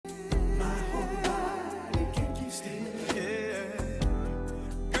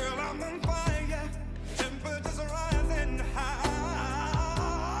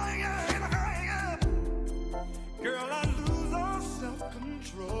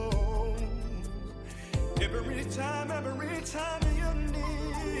Every time you need,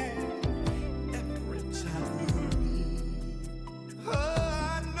 every time you need. Oh, I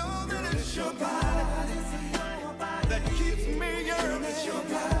know that it's your body that keeps me yearning. It's your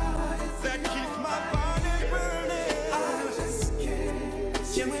body that keeps my body burning. I just can't.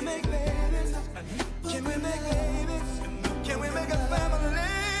 Can we make babies? Can we make babies? Can we make a family?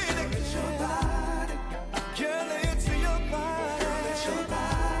 It's your body. Girl, it's your body. It's your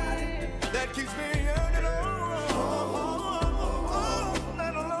body that keeps me yearning.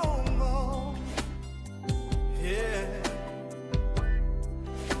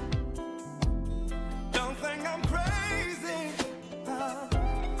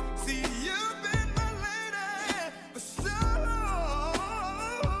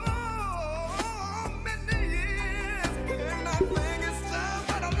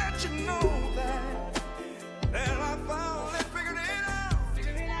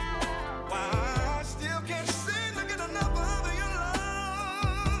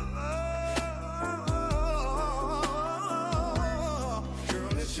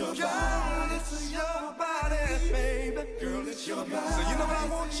 So you know what I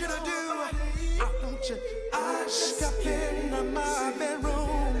want you to do? I want you to step into my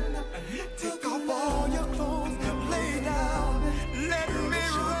bedroom, take off all your clothes, lay down, let me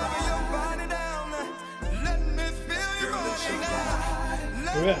rub your body down, let me feel your body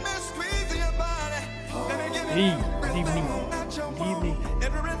now, let me squeeze your body, let me give you everything that you want,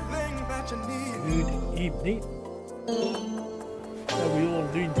 everything that you need. Good evening. How are we all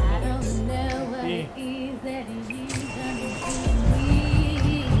doing tonight?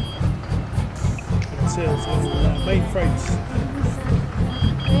 Sales of Mainfreight.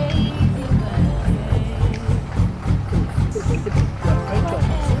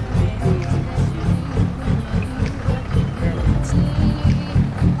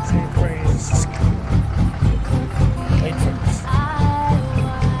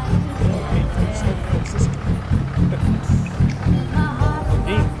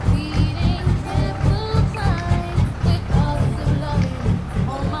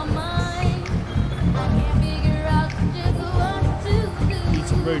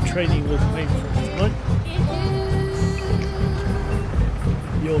 Training with Mainfreight tonight.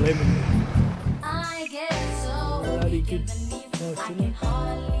 You'll have it. Bloody good. Nice, isn't it?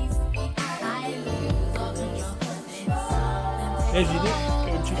 As you do,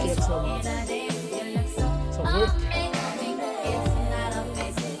 go and check out some work.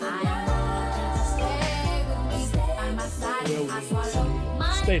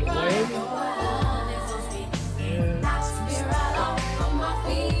 Well, state of Wyoming.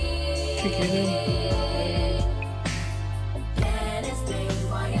 Kicking in.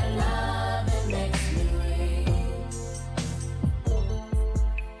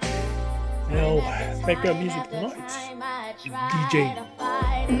 Now, background music tonight. DJ,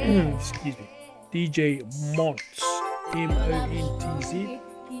 excuse me, DJ Montz, M-O-N-T-Z.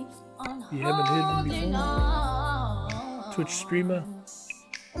 If you haven't heard him before, Twitch streamer.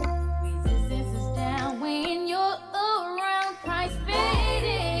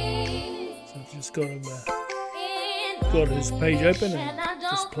 Just got him, got his page open and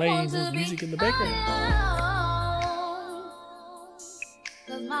just playing his music in the background.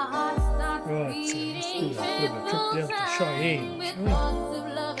 Right, so let's do a bit of a trip down to Cheyenne.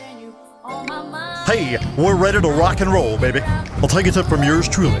 Hey, we're ready to rock and roll, baby. I'll take a tip from yours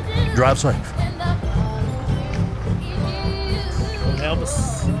truly. Drive safe.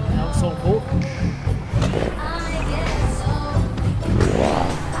 Elvis on board.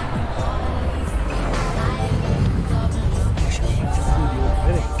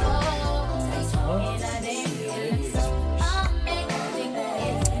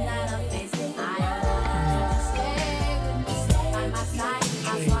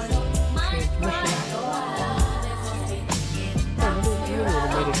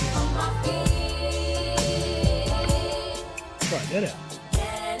 That out.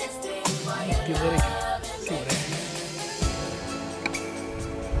 Give that a go. See what happens.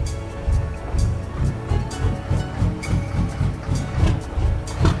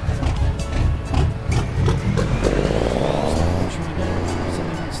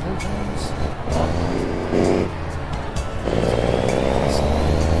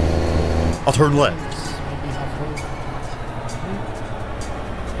 I'll turn left.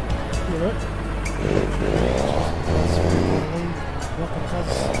 You alright?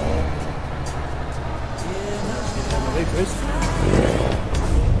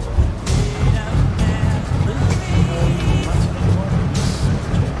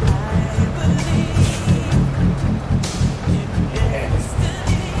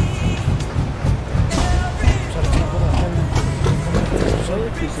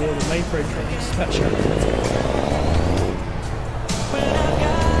 fat show.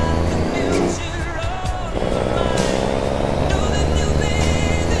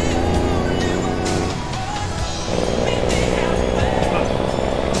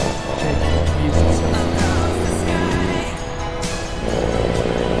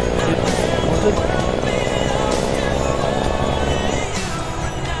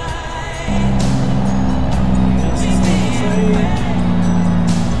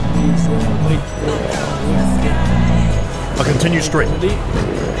 I'll continue straight.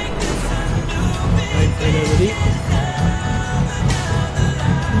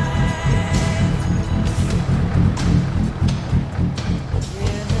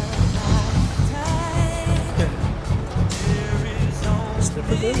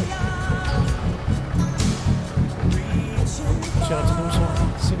 Shout out to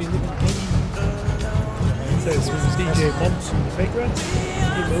Northside City Living Kenny. So this was DJ Monts in the background.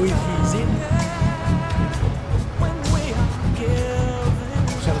 He's in.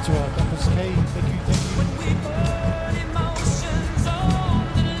 Shout out to our Duckers K. Thank you.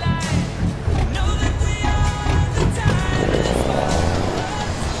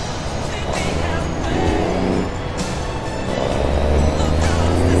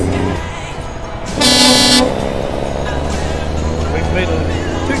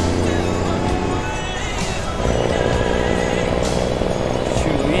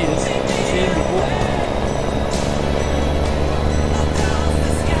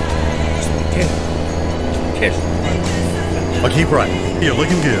 I'll keep right. You're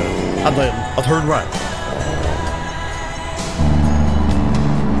looking good. And then I'll turn right.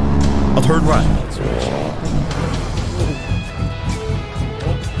 I'll turn right.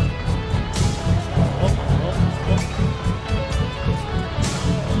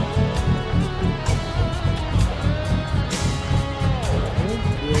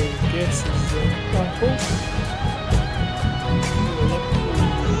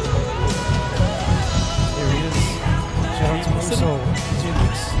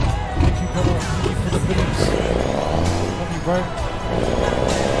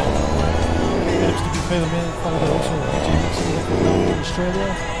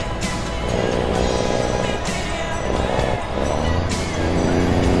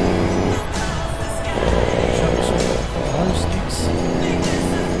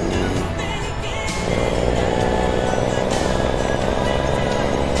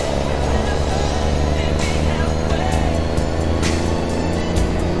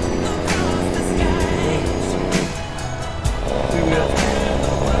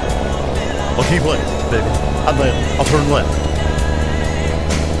 Keep left, baby. And then I'll turn left.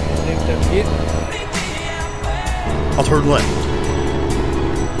 I'll turn left.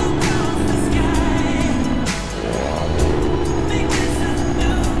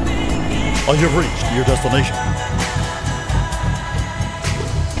 Oh, you've reached your destination.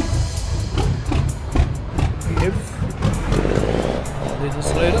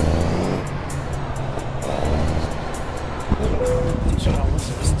 Minutes later.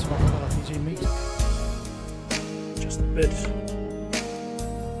 Just a bit.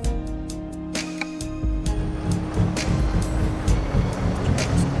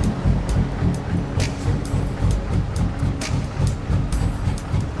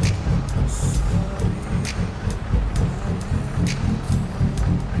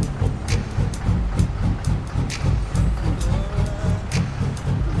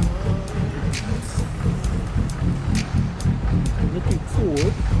 Looking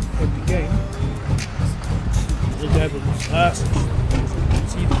forward at the game. Look over the glasses.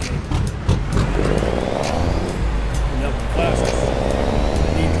 See the game. And have the glasses. I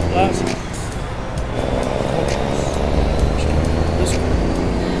need the glasses. This one.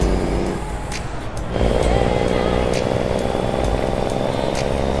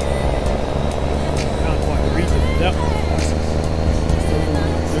 Can't quite read it without the glasses.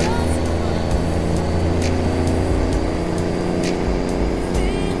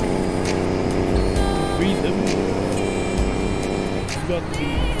 Read them. You've got the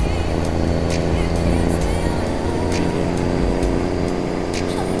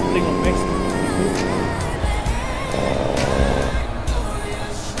thing on Mexico.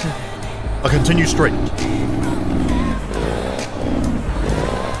 I'll continue straight.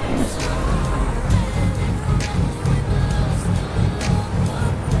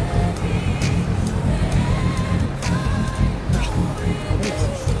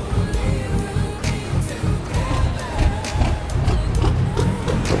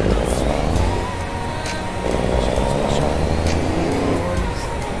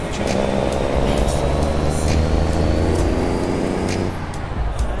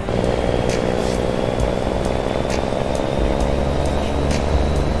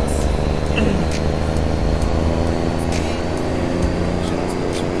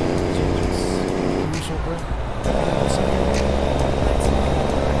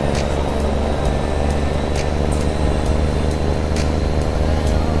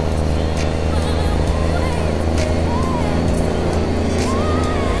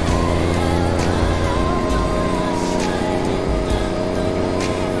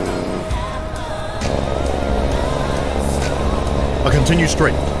 continue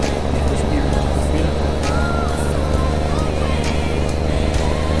straight.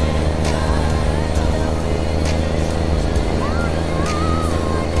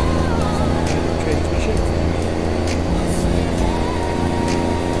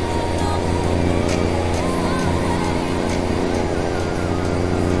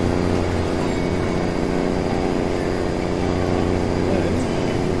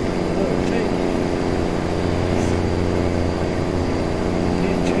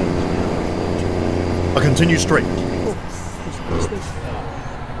 Continue straight.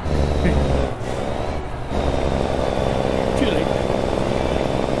 Too late.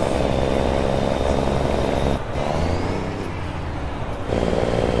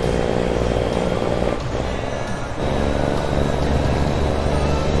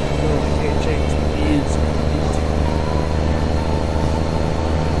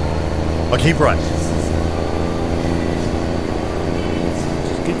 I'll keep right.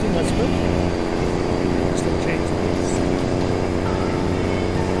 Just get in that spot. Change this.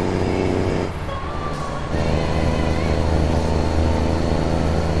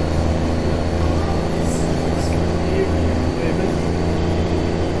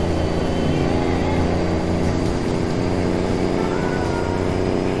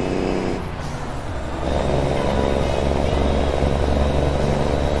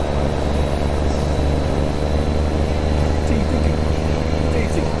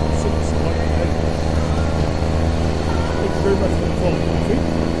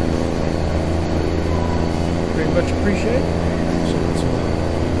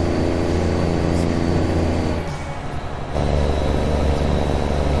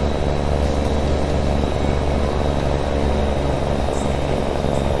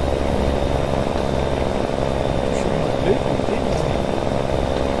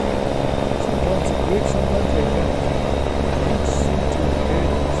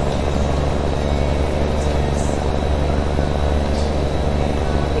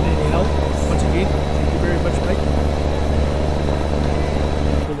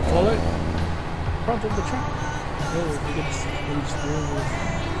 Front of the truck. Oh, you get the steering wheel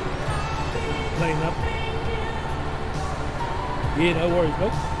playing up. Yeah, no worries,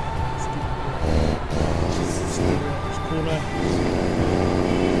 bud. Steer around this corner.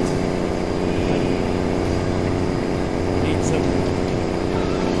 Need some.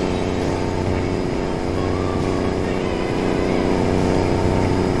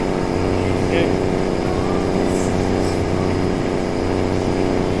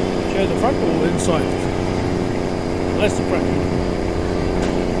 The front or inside? That's the front.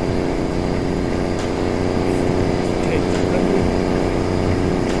 Okay,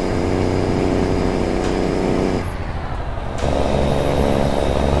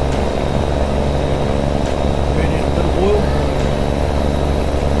 ready a bit of oil.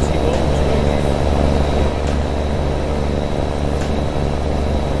 See what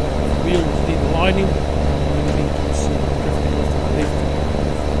wheels need lining.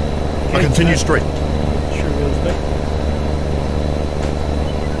 Continue straight. Sure wheels back.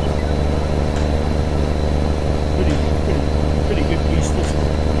 Pretty good beast this one.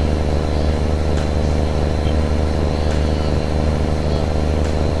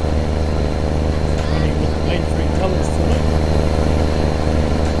 Running with the Mainfreight colours tonight.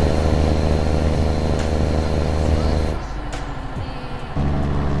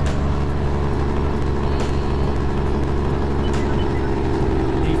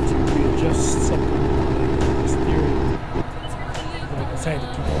 Just something like steering, like I say, to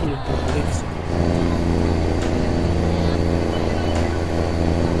keep pulling to the left.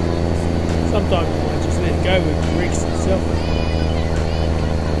 Sometimes I just let it go, it corrects itself.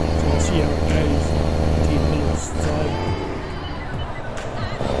 So I'll see how it goes. 10 minutes time.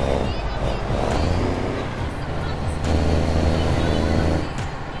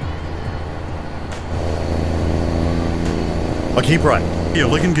 I'll keep right. You're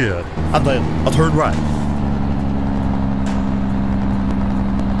looking good. And then I'll turn right.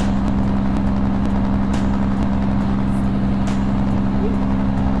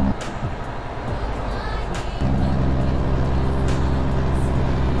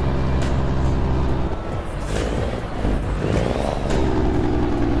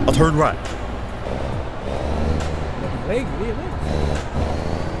 I'll turn right. Leg, leg.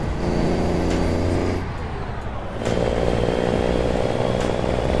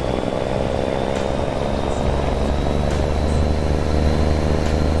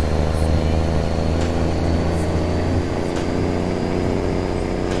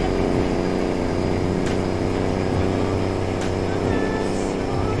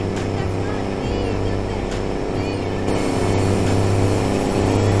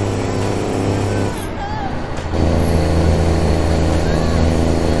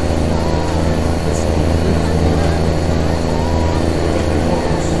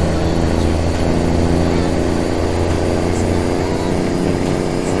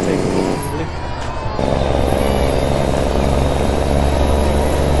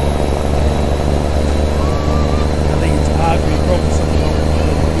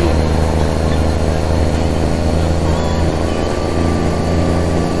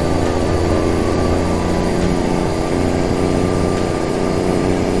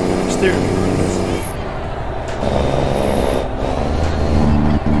 steering wheel.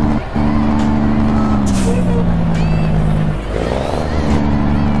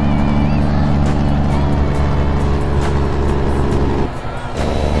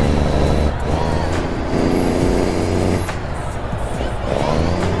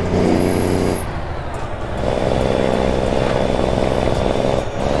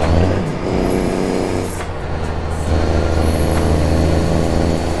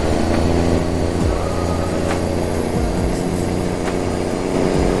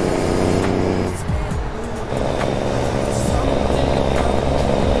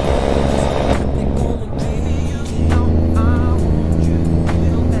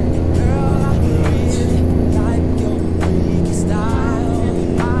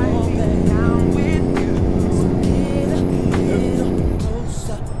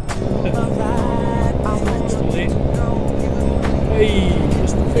 Hey,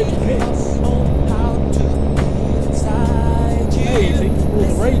 Mr. Fetch Pets. Hey, thank you for the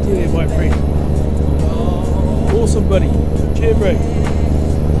raid there, my friend. Awesome, buddy. Cheer, bro.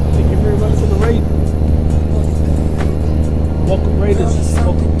 Thank you very much for the raid. Welcome, Raiders.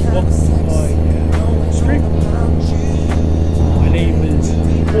 Welcome to my stream. My name is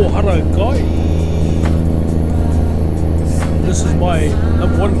Ohara Guy. This is my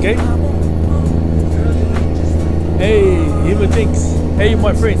 #1 game. Hey, Hima Jinx. Hey,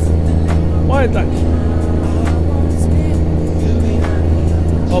 my friend. Why duck?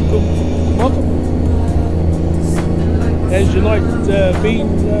 Welcome. Welcome. As you like being,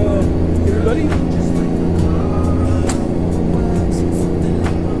 everybody?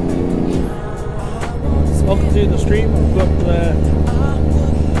 Welcome to the stream. I've got,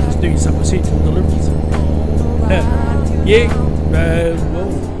 just doing some essential deliveries. Yeah, well,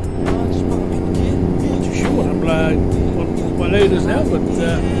 I'm like on my loaders now, but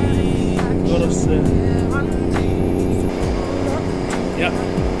got us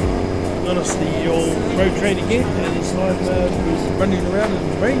got us the old road train again, and this time we're running around in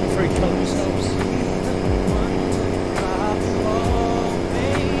the Mainfreight telling ourselves.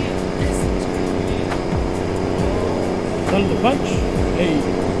 Done the punch. Hey,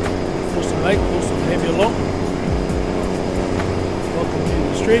 awesome mate, awesome to have you along. Welcome to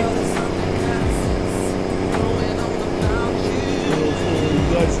the stream.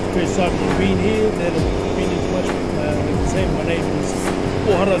 Guys, the first time you've been here, that have been into my stream. Like I say, my name is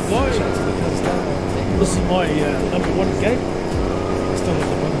Ohara Guy. This is my #1 game. I still have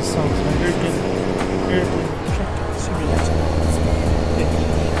the one song today. American Truck Simulator. Yeah.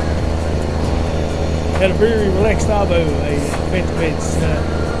 Had a very relaxed Arvo, Phantom Pants.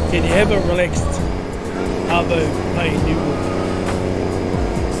 Can you have a relaxed Arvo playing New York?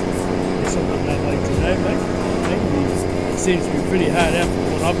 That's something I'd like to know, mate. It seems to be pretty hard out from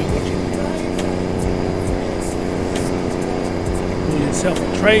what I've been watching. Call yourself a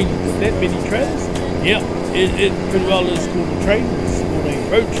train with that many trains? Yeah, it pretty well is called a train. It's called a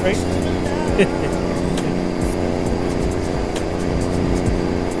road train.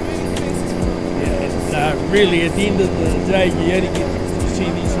 Yeah, and really at the end of the day, you only get to see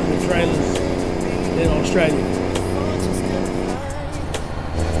these little trailers in Australia.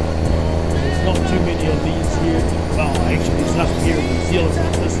 There's not too many of these here. Well, actually, there's nothing here in New Zealand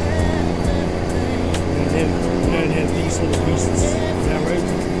like this. We don't have these sort of beasts on our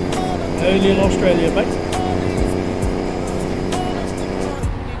roads. Only in Australia, mate.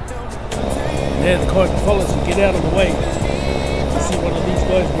 Now the kind of fellas who get out of the way. You see one of these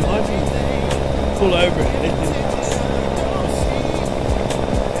guys behind me, pull over and let them pass.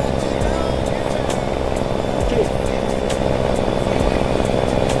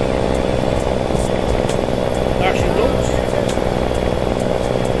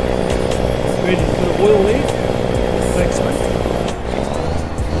 Ready to put oil in. Thanks, mate.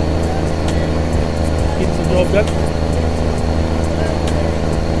 Get the job done.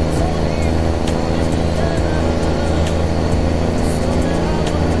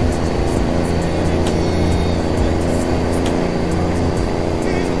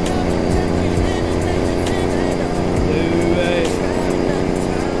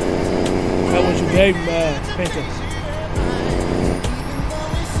 How was your game, Phantom?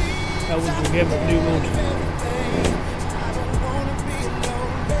 How was your game at New World?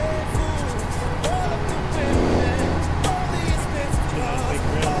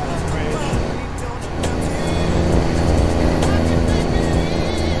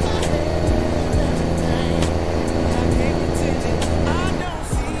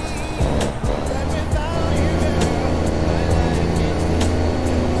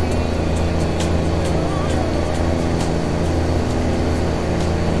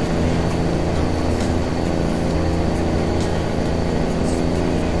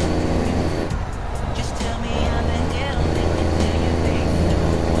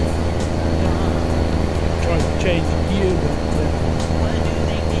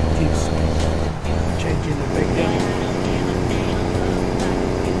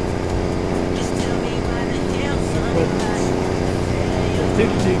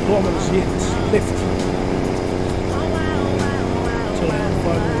 kilometers yet left until our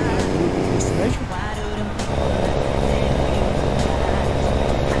final destination.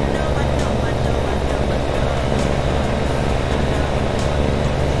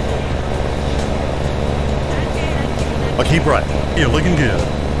 I keep right. You're looking good.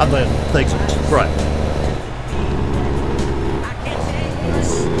 And then, thanks. Right.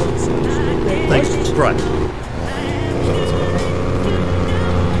 Thanks. Right.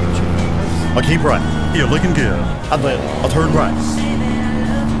 I keep right. You're looking good. And then, I'll turn right.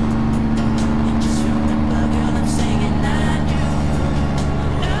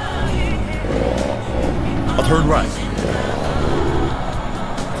 I'll turn right.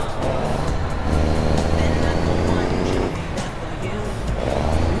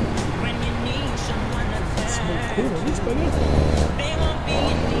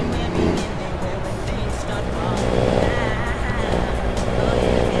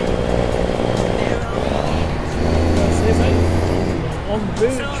 On the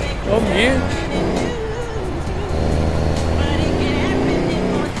beach, on the edge.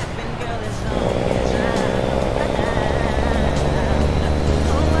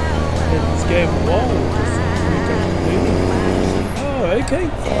 It's game wild. Oh, okay.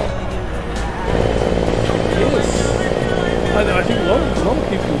 Yes. I think a lot of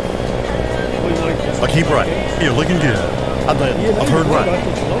people really like this. I keep right. You're looking good. And then, I'll turn right. I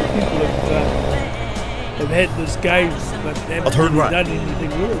think a lot of people have had this game, but they haven't really done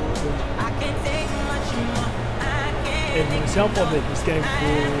anything with it. So. And myself, I've had this game for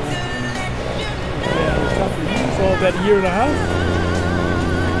about a couple of years, or about a year and a half.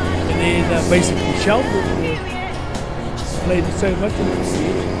 And then basically shelved it. Played it so much in the years.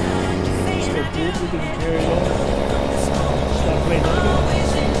 Just got bored with it and carried on. Started playing it again.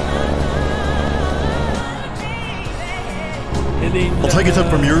 And then, I'll take a tip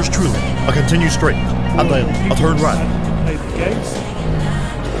from yours truly. I'll continue straight. And then, I'll turn right. Play the games.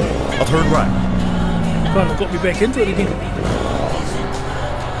 I'll turn right. Kind of got me back into it again.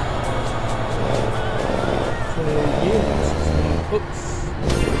 So yeah, oops.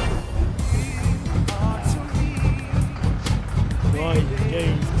 Right,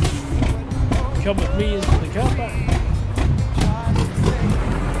 game. Come with me into the car park.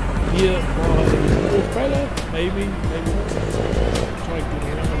 Here by North Trailer, maybe not. Try and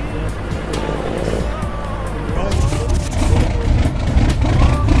get around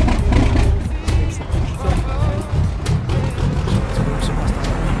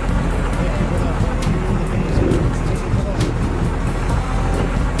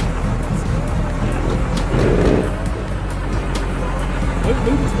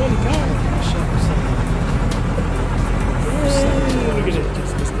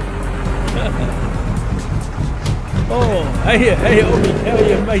Hey, Obi, how are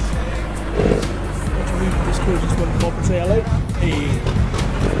you, mate? Watching me with Discord, just want to pop and say hello. Hey.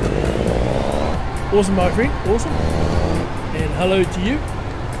 Awesome, my friend, awesome. And hello to you.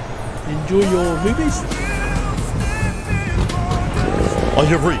 Enjoy your movies. I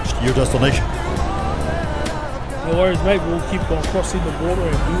have reached your destination. No worries, mate, we'll keep on crossing the border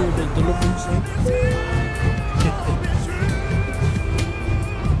and doing the deliveries.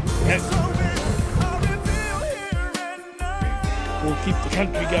 We'll keep the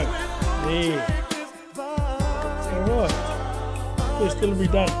country going. Yeah. Alright. First delivery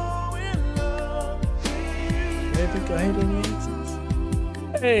done. I think I had any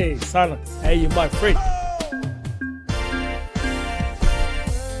answers. Hey, Silence. Hey, you my friend.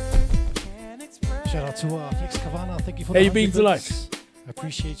 Shout out to Flex Cavana. Thank you for How the you been tonight? I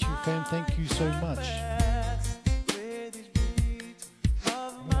appreciate you, fam. Thank you so much.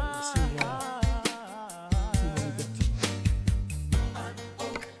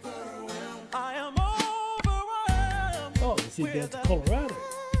 Down to Colorado.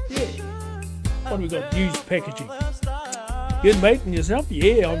 Yeah. What do we got? Used packaging. Good, mate, and yourself?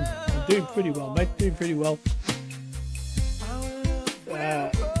 Yeah, I'm doing pretty well, mate. Doing pretty well.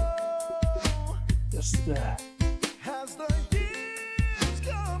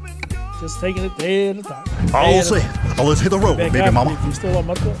 Just taking it day at a time. I'll see. Let's hit the road, baby mama. If you're still on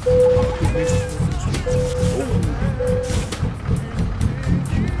my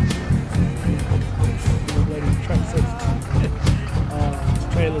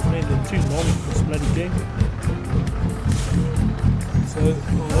trailers made them too long for this bloody game. So I'll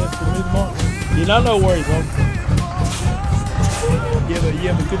have to move them on. You know, no worries, on. You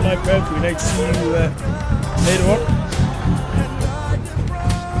have a good night, Brad. We'd like to see you later on.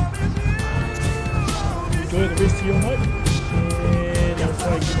 Enjoy the rest of your night. And I'll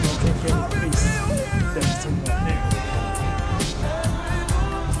try and get my drink out of the piece. That's it right now.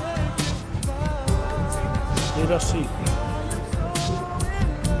 Let us see.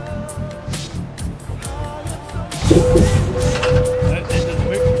 That doesn't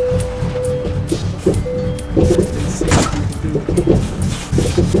work. Let's see what we can do.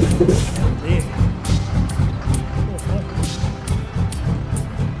 There. Oh, fine.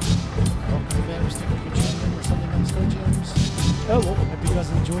 Welcome to Vamos. Thank you for tuning in to Sunday Night Slow Jams. Oh, well. Hope you guys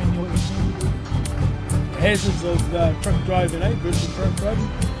are enjoying your evening. Hazards of truck driving, eh? Virtual truck driving.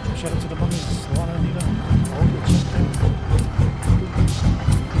 Shout out to the mummers, Lana and Nina. I hope you're checked out.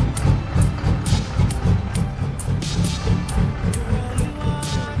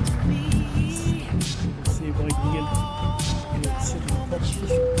 Let's see if I can get it sitting on top of this.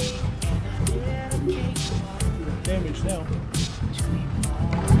 Damage now.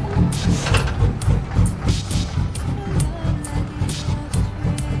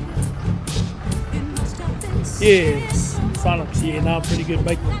 Yes, Silence. Yeah, now pretty good,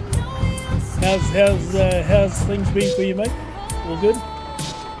 mate. How's things been for you, mate? All good?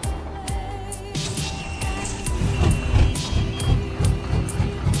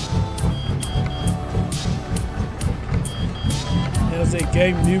 How's that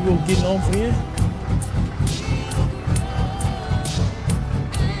game New World getting on for you?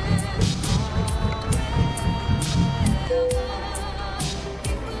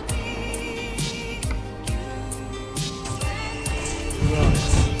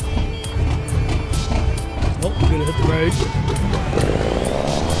 Road.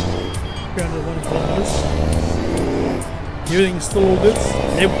 301 kilometers. Everything's still all good.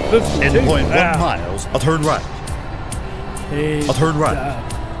 Level 52. In 0.1 miles, a turn right. And, A turn right.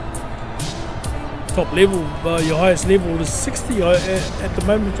 Top level, your highest level is 60 at the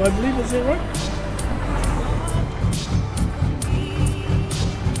moment, I believe. Is that right?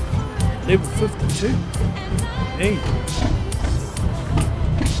 Level 52. Hey.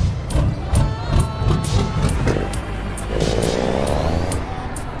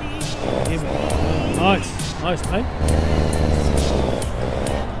 Nice, mate.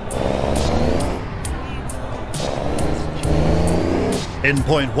 In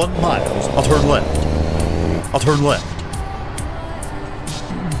 0.1 miles, a turn left. A turn left.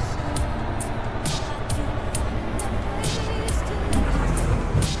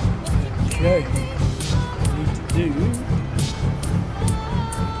 Okay. What I need to do.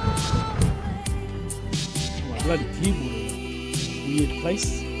 My bloody keyboard. Weird place.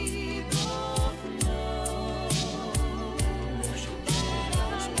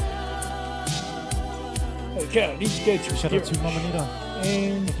 Okay, I need to go to Shout out to Mama Nita.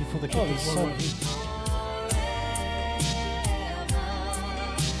 and Thank you for the gift of song.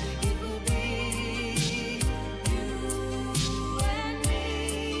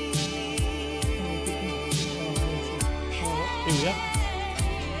 Here we are.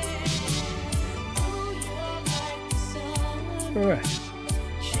 Alright.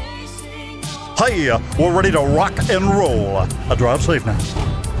 Hey, we're ready to rock and roll. Drive safe now.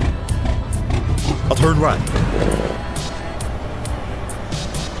 A turn right.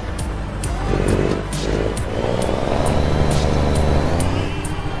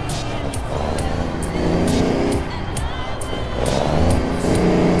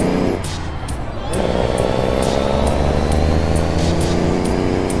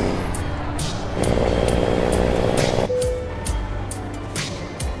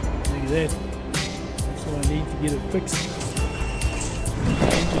 Look at that. That's what I need to get it fixed.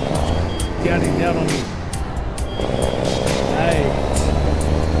 Counting down on me. Hey.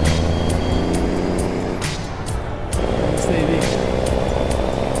 Stay there.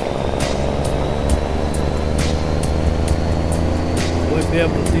 Won't be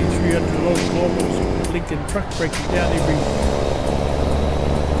able to do 300 long kilometers with Lincoln truck breaking down every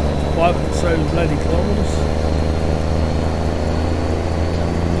 5 or so bloody kilometers.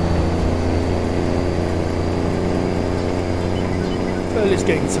 So let's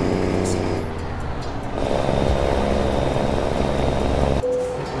get some things.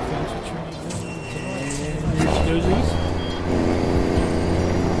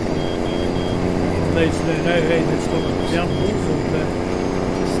 Those who don't know, hey, that's not the downfalls of the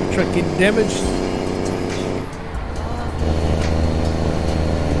truck getting damaged. You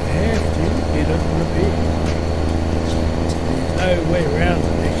have to get it repaired. There's no way around it.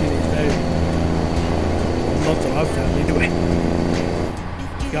 Actually, there's no. Not that I've found anyway.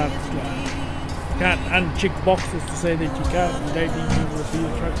 Can't uncheck boxes to say that you can't. You don't need to repair the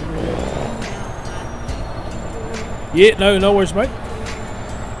truck and all that. Yeah, no worries, mate.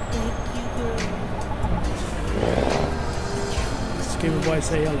 Give everybody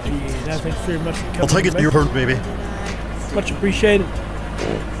say hello. Yeah, no, thanks very much for coming. I'll take it to your turn, baby. Much appreciated.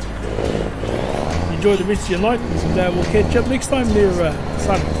 You enjoy the rest of your night, and we'll catch up next time near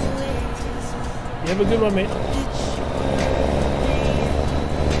Suns. You have a good one, mate.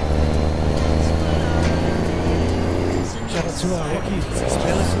 Shout out to Rocky, 55.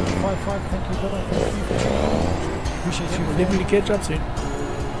 Thank you, brother. Thank you for tuning in. Appreciate you. We'll definitely catch up soon.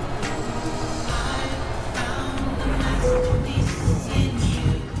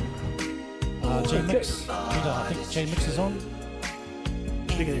 J-Mix. I think J-Mix is on.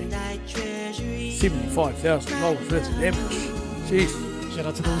 Look at that. $75,000 worth of damage. Jeez. Shout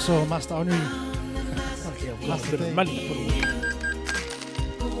out to also Master Henry. Okay, I've got a bit of money to put away.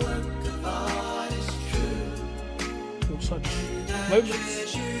 For such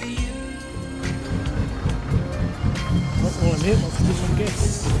moments. Not all I'm here, I'll do some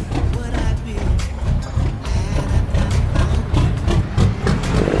guests.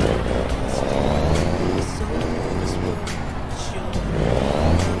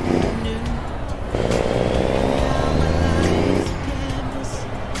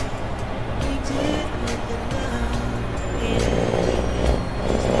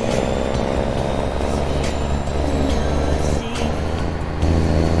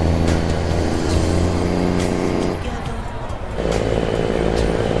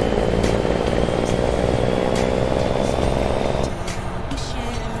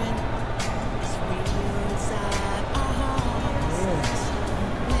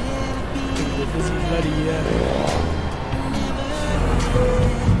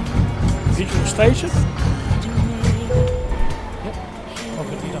 Station. Yep. Oh,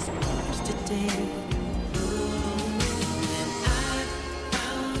 good meet up.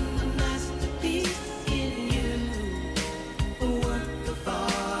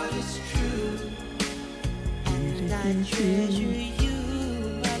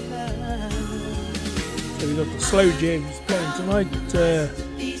 So we got the slow jams playing tonight.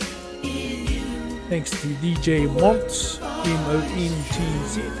 Thanks to DJ Montz,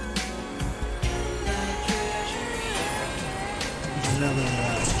 MONTZ. Another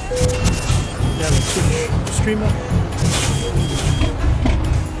Twitch streamer.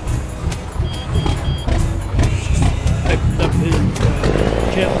 Opened up his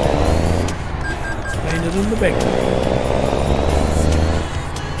channel, playing it in the background.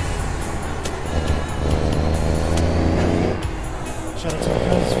 Shout out to the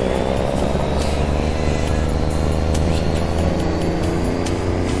guys.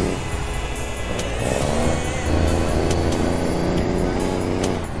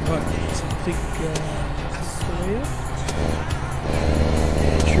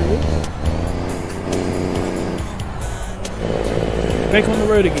 Back on the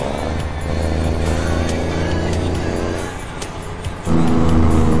road again.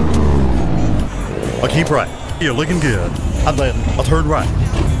 I'll keep right. You're looking good. And then I'll turn right.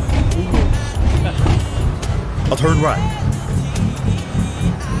 I'll turn right.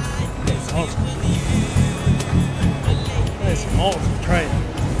 That's awesome. That's an awesome train.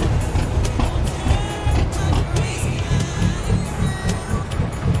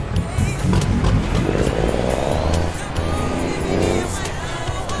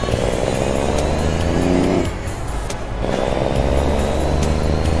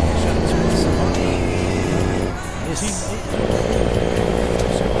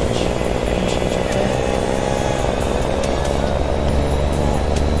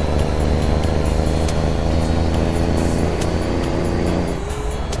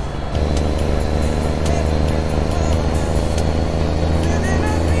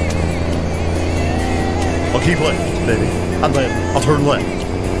 Keep left, baby. And then I'll turn left.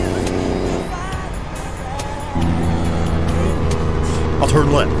 I'll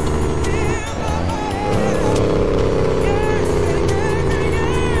turn left.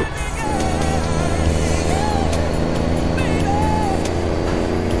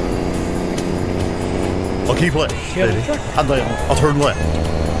 I'll keep left, baby. And then I'll turn left.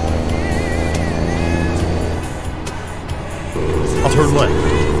 I'll turn left.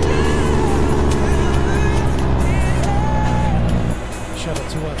 Shout out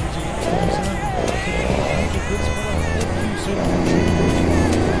to DJ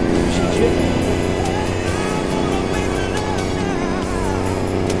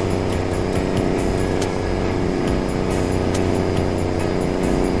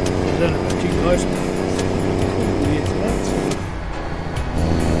I don't know about you guys, but cool here tonight.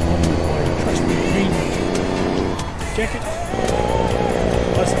 On with my trusty green jacket.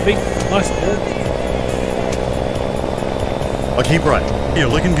 Nice and big, nice and warm. I'll keep right. You're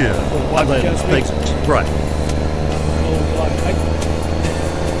looking good. And then thanks. Right.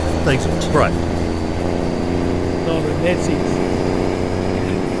 Thanks. Right. Not in that sense.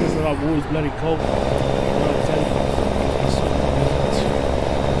 Because I'm always bloody cold. I'll tell you.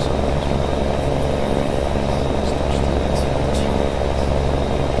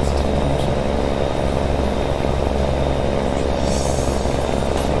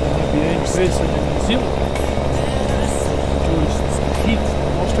 Person in New Zealand enjoys the heat in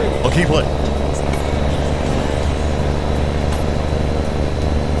Australia. I'll keep playing.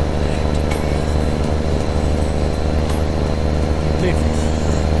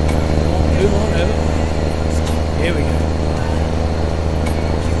 Move on, over. Here we go.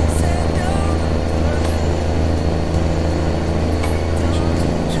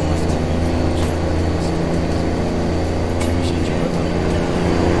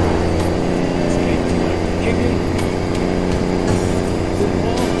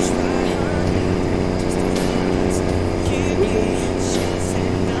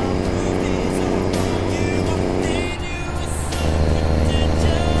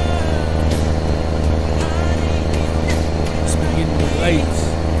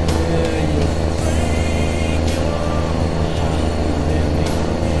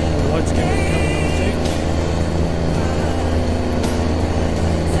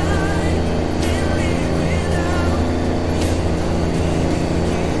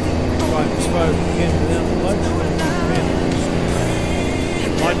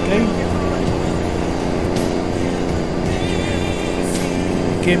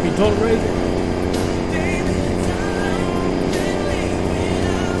 Can't be tolerated.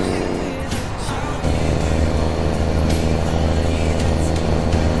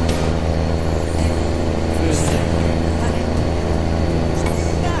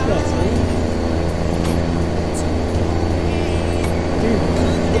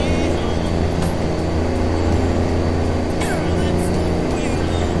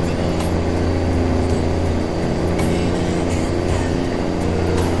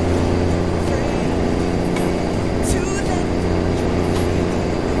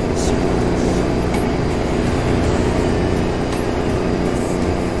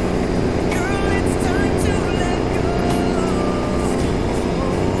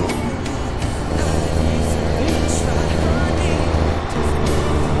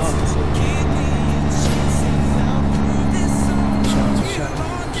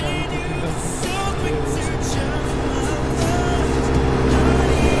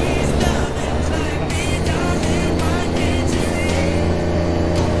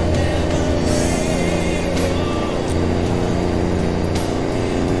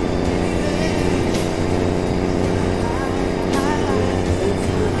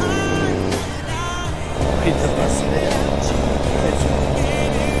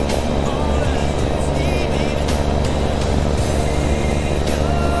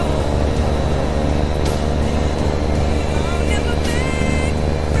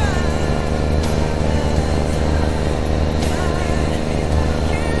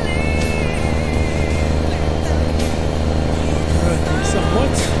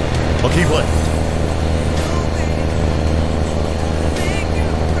 I'll keep playing.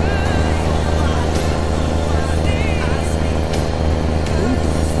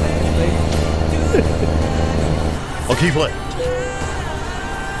 I'll keep playing.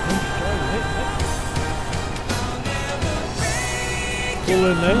 Pull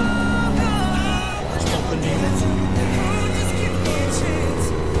in there. Stop in here.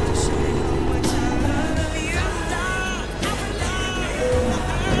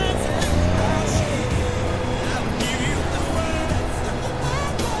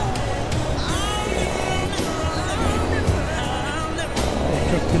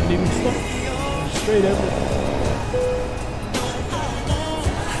 Didn't even stop. Straight over.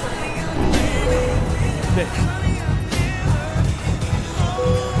 Next.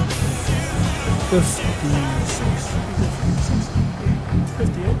 56.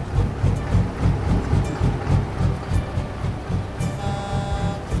 58.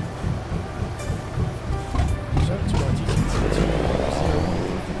 So it's right, you can see 0-1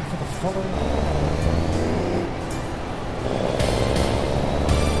 for the following.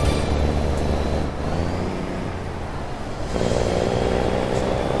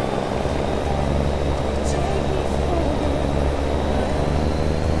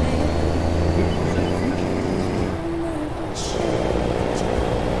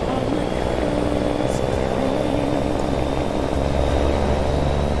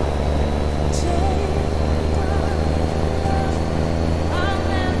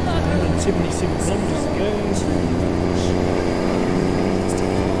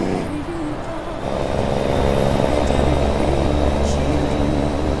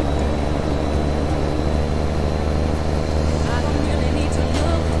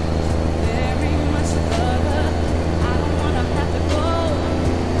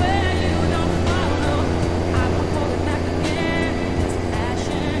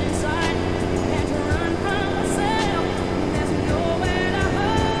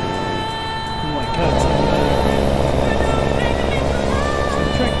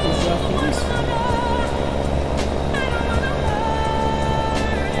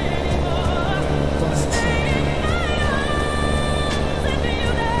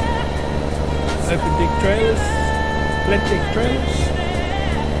 trailers.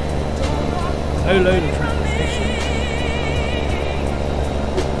 No loader trailers, actually.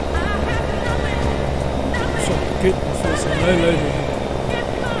 So good, before some no loader.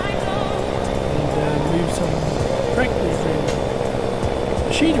 And move some tractors and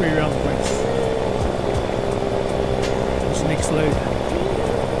machinery around the place. This next load.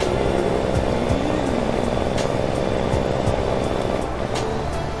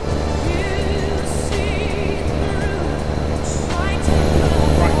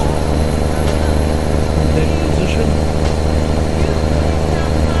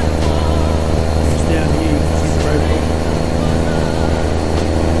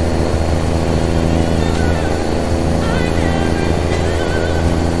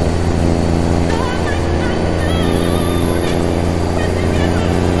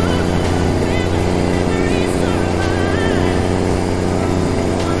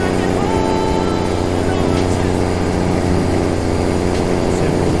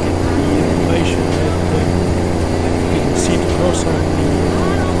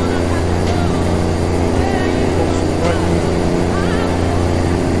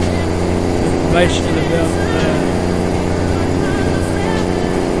 Information about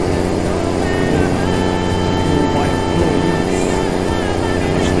all my employees, how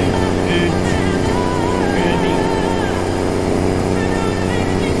much they're earning.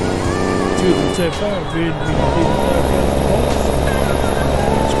 Two of them so far have earned me $35,000.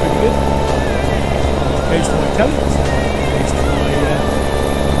 That's pretty good. Based on my talents, based on my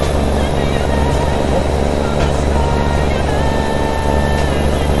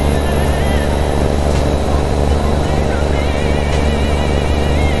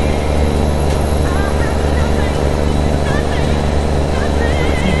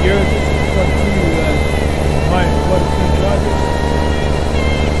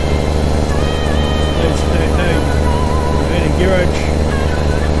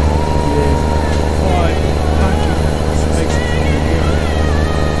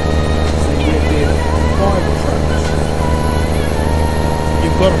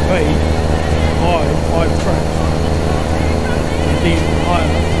got to pay five trucks and then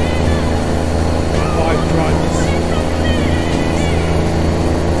hire 5 drivers,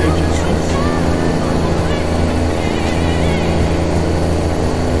 agencies.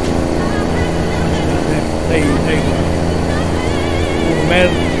 They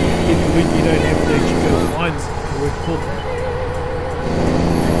automatically in the week you don't have to actually go to lines to work for them.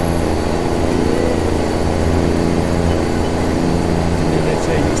 That's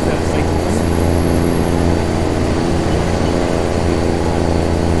how you start making money.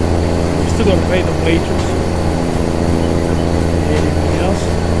 You still got to pay them wages and everything else.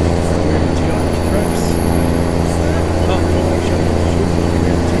 We're into your trucks. Oh, no, actually,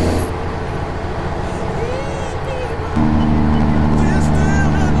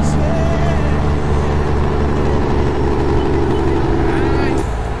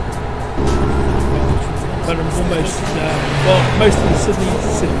 but I'm almost, well, most of the Sydney,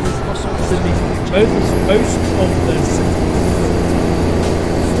 most of the city can buy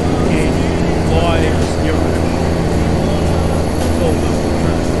Euro. All the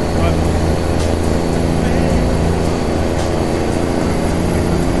transport,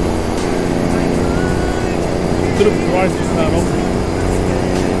 Could have tried to start off with.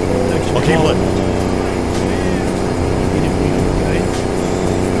 I'll keep looking.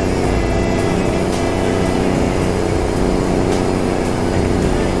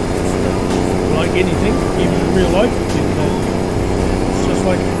 Like anything, even in real life, you can do that. It's just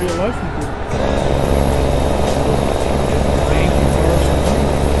like in real life, you do. Bank and borrow some money.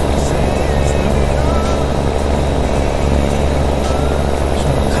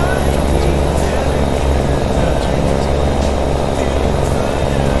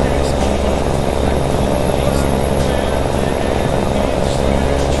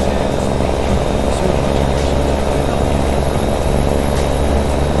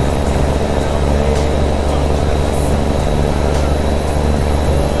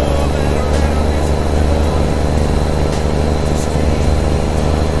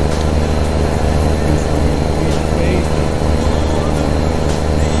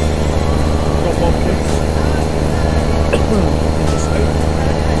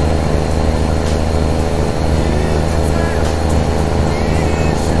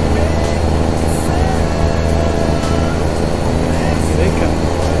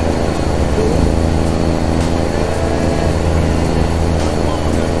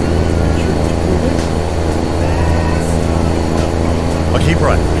 Keep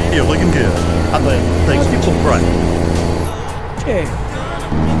right. You're looking good. I think things keep right. Okay.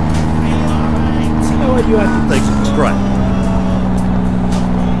 How are you at? Thanks. Right.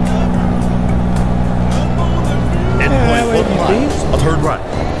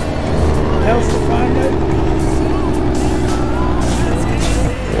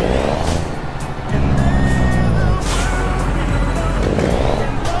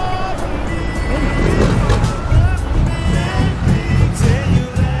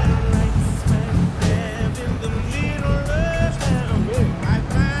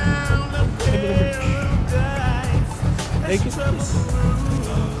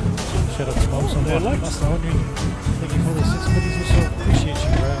 their likes. Master Henry, thank you for the 6 goodies also. Appreciate you,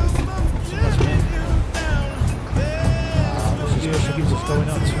 bro. So much, man. Also special gifts going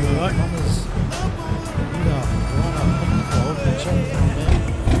out to Mamas. Nina, Rana, for the chat, man.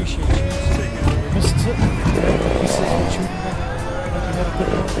 Appreciate you. Missed it. This is what you had. Thank you, had a good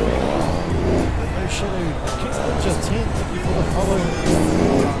one. No shadow. Kids Ninja 10, thank you for the follow.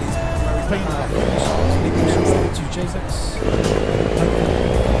 Playing to JZX.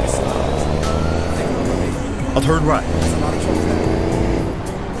 I'll turn right.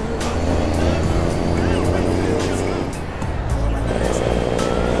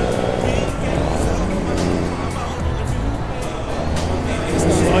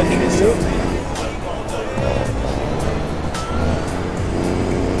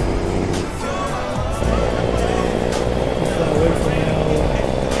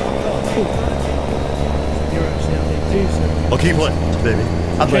 I'll keep left, baby.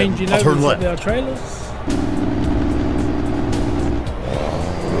 I'll turn left. Our trailers.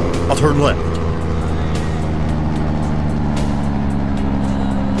 I'll turn left.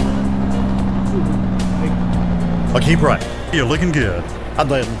 I'll keep right. You're looking good. And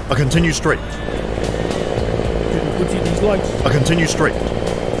then I'll continue straight. Put you these lights. I'll continue straight.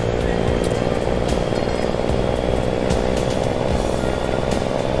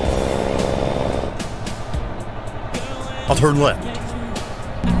 I'll turn left.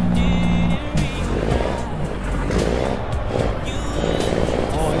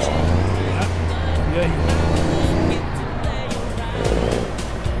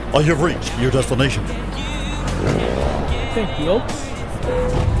 I have reached your destination. Thank you, Oaks.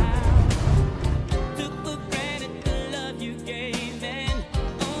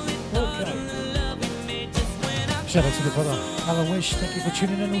 Shout out to the brother Alan Wish, thank you for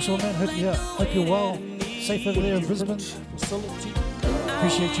tuning in also, man. Hope you're well. Safe over there in Brisbane.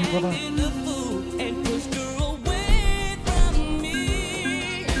 Appreciate you, brother.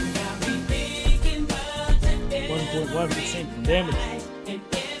 1.1% damage.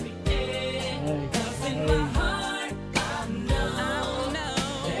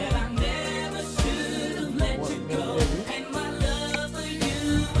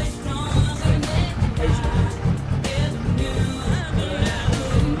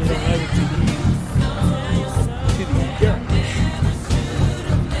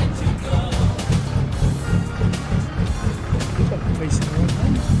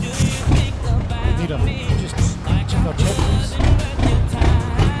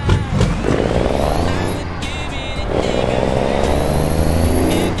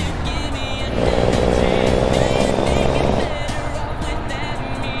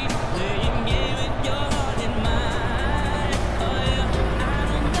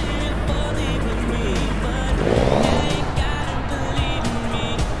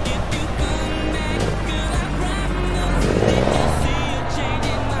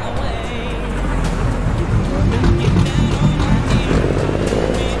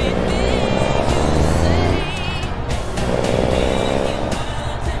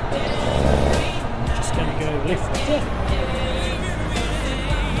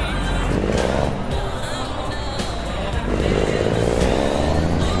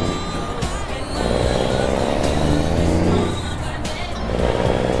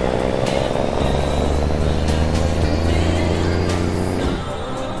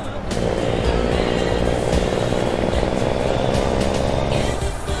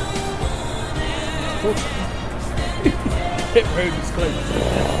 Pit road is closed.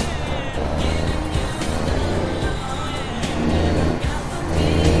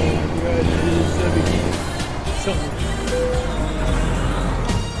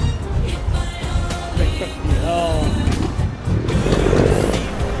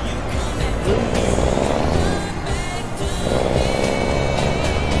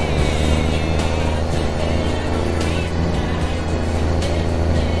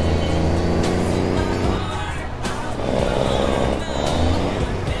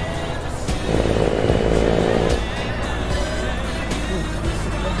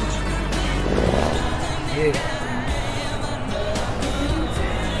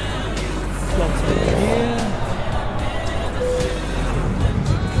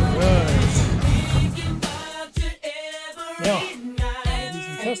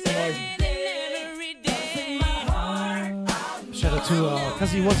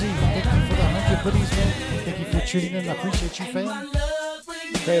 Cuzzy Wuzzy, thank you for the 100 goodies, man. Thank you for tuning in. I appreciate you, fam.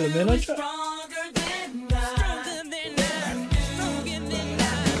 Taylor Manager.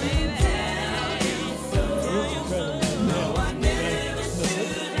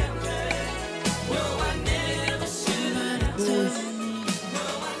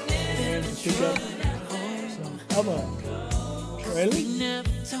 check out some other trailers.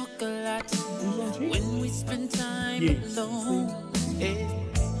 Who's on here?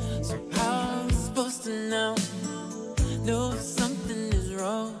 Yes. So how am I supposed to know if something is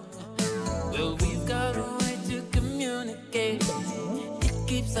wrong? Well, we've got a way to communicate. It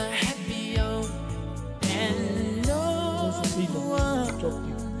keeps us happy, oh, and no one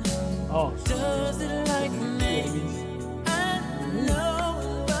does it like me. I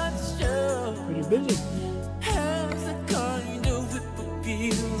know but sure. Pretty busy. How's the kind of whip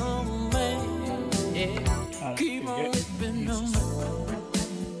appeal on me? Yeah. Keep on whipping on me.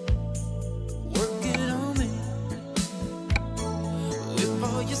 Work it on me. Whip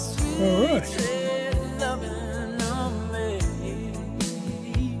all your sweet loving on me.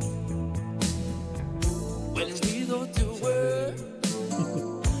 When we go to work,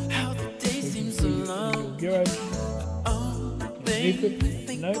 how the day seems so long. Garage. Oh, baby,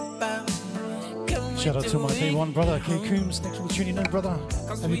 think No. about. Shout out to my day one brother, K Coombs. Thanks for tuning in, brother.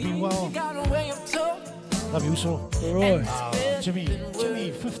 Have you been well? Love you so. Alright. Jimmy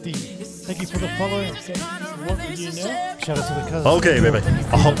 50. Thank you for the follow. What would you know? Shout out to the cousins. Okay, baby.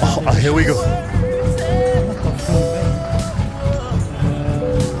 Here we go.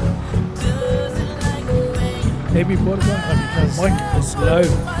 Maybe what about mic is low.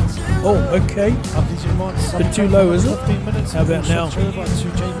 Oh, okay. Bit too low, is it? 15 minutes. How about now? Over to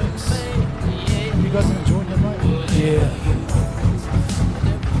J-Mix. You guys are enjoying it, mate? Yeah.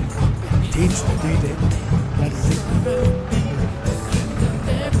 He tends to do that. That's it.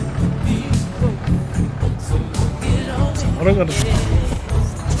 I don't gotta.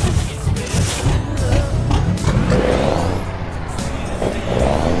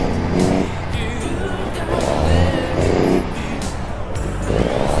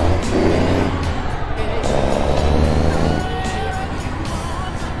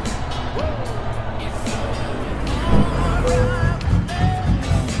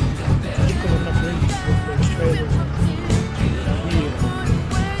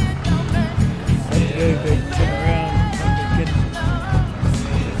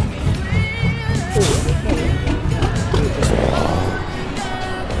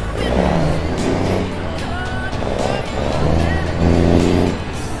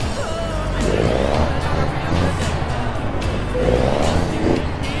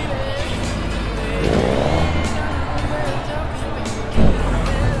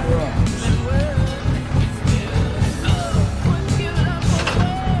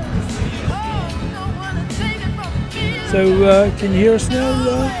 So, can you hear us now,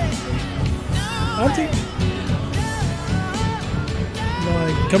 Auntie? Am I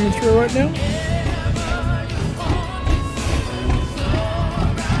coming through right now?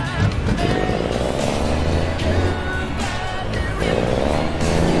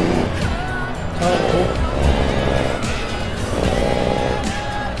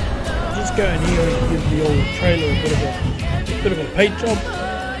 Just go in here and give the old trailer a bit of a paint job.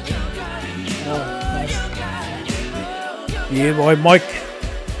 Oh, nice. Yeah, my mic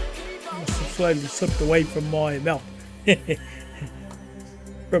must have slowly slipped away from my mouth.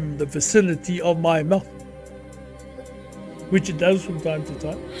 From the vicinity of my mouth. Which it does from time to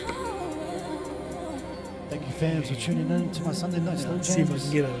time. Thank you, fans, for tuning in to my Sunday night slow jams. See if I can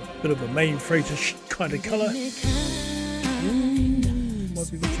get a bit of a Mainfreight kind of colour. Might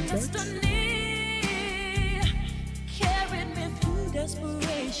be what you tried.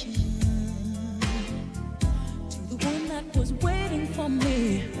 Was waiting for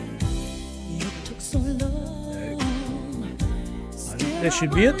me. It took so long. That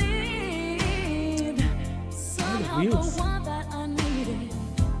should be it. Oh, the wheels.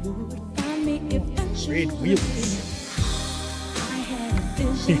 Red wheels. I had a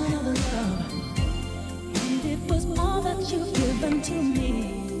vision of love, and it was all that you've given to me.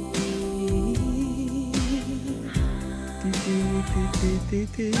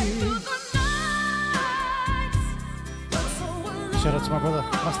 Shout out to my brother,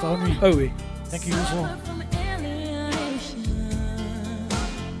 Master Henry. Oh, we. Thank you also.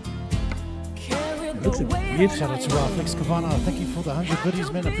 Looks a bit weird. Shout out to Flex Kavana. Thank you for the 100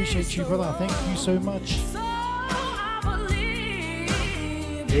 goodies, man. Appreciate you, brother. Thank you so much.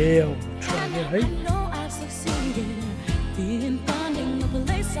 Yeah, I'll try that, hey?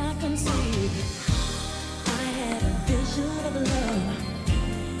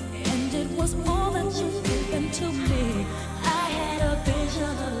 Was all that you've given to me. I had a vision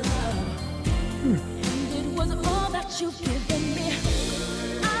of love, and it was all that you've given me.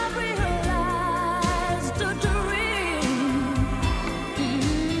 I realized a dream,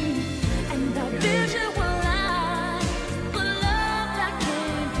 and that vision will last the love that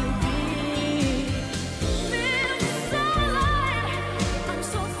came to be.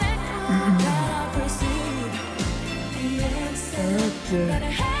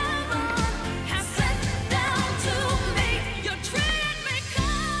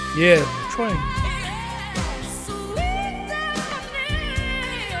 Yeah, trying.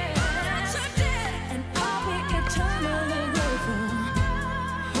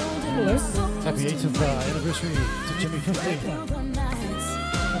 Happy 8th anniversary to Jimmy 50.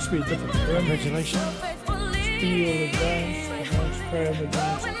 Must be a different program. Congratulations. Steel advance, program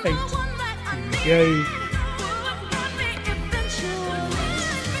advance 8. Here we go.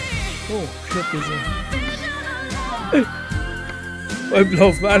 Oh shit, there's a won't blow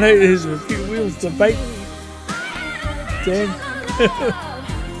off, man. There's a few wheels to bake. Damn.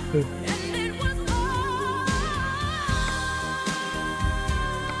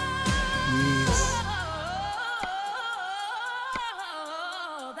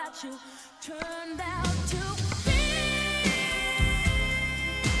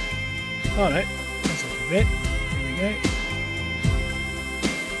 Alright, that's a bit. Here we go.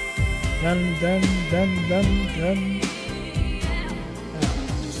 Done.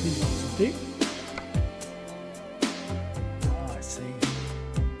 Just these ones to do. Oh, I see.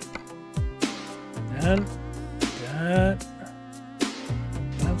 Done.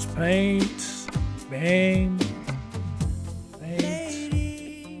 Bounce paint. Bang.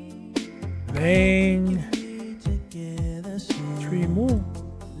 Bang. 3 more.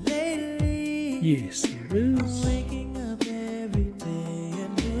 Yes, there is.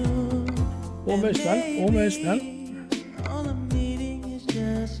 Almost done.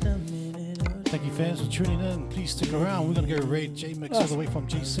 Thank you, fans, for tuning in. Please stick around. We're going to go raid J-Mix all the way from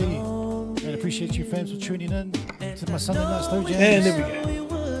GC. And appreciate you, fans, for tuning in to my Sunday night slow jams. And there we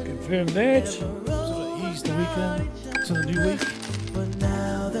go. Confirm that. So to ease the weekend to the new week.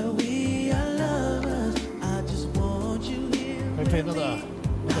 We play another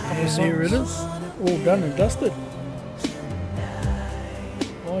couple of songs. There it is. All done and dusted.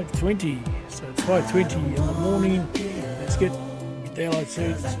 5:20. So it's 5:20 in the morning. Let's get daylight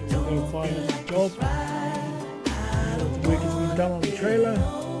suits. We're going to find us a job. The work has been done on the trailer.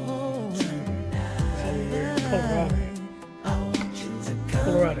 So we're in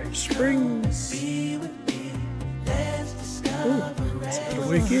Colorado Springs. Oh, that's a bit of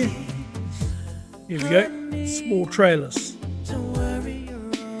work here. Here we go. Small trailers.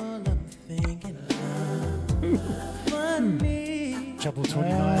 Chapel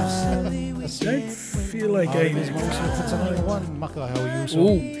 29. Don't feel like a. One Maka, how are you?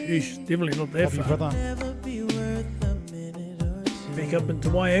 Oh, sheesh, definitely not that Happy far. brother. Back up into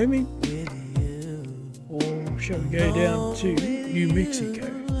Wyoming, or shall we go down to New Mexico?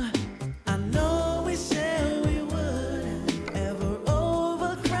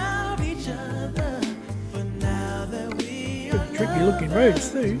 Pretty tricky looking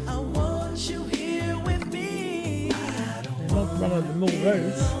roads too. Not run-of-the-mill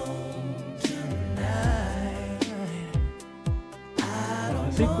roads. I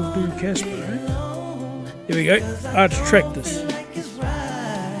think we'll do Casper, right? Here we go. Arch Tractors.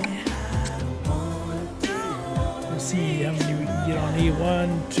 Let's see how many we can get on here.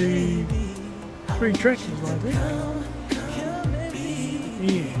 1, 2, 3 tractors, I think.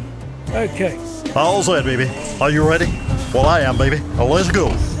 Yeah. Okay. All set, baby. Are you ready? Well, I am, baby. Now let's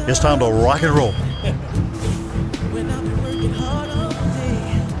go. It's time to rock and roll.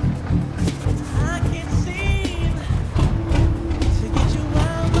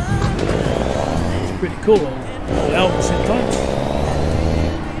 Pretty cool old Elvis at times.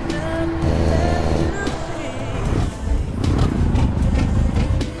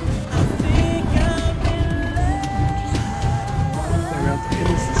 Around the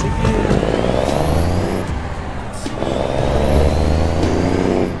hills to see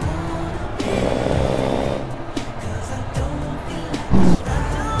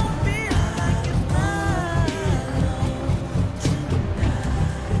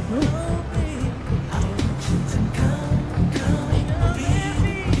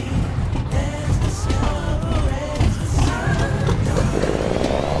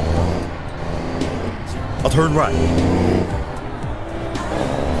I'll turn right.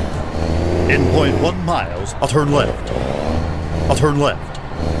 In 0.1 miles, I'll turn left. I'll turn left.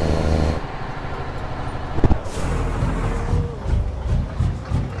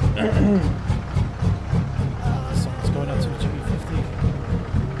 This song's going out to Jimmy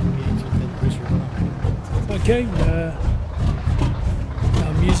 50. Okay,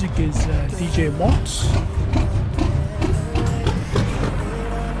 our music is DJ Mox.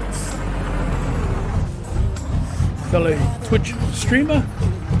 Fellow Twitch streamer.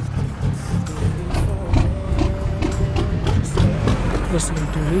 Just listening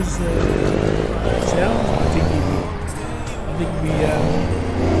to his sounds. I think we'll be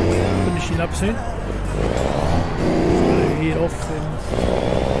finishing up soon. So, head off, and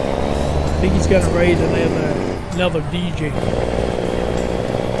I think he's going to raid another DJ.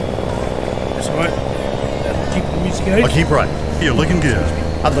 That's alright. Keep the music going. I keep right. You're looking good.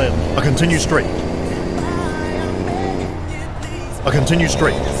 And then I continue straight. I continue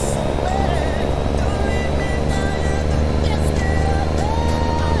straight.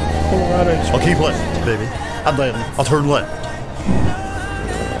 Colorado's I'll keep left, baby. And then I'll turn left.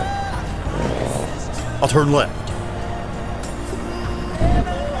 I'll turn left.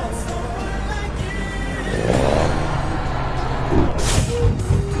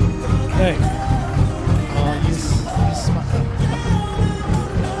 Okay. Yes, smack that.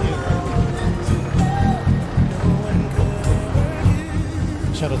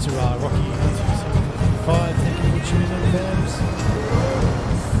 Shout out to Rocky 5. Thank you for tuning in, fans.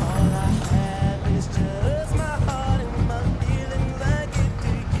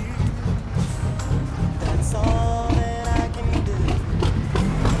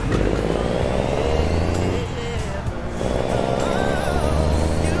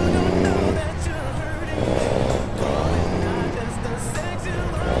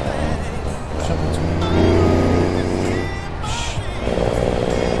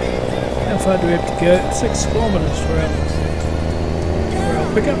 How far do we have to go? 6 kilometers for our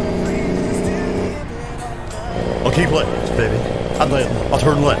pickup. I'll keep left, baby. And then I'll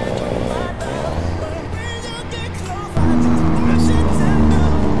turn left.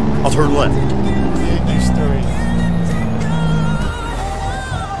 I'll turn left. Yeah, nice story.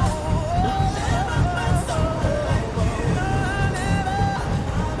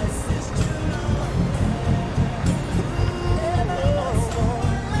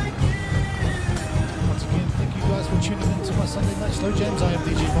 Once again, thank you guys for tuning in to my Sunday night slow jams. I am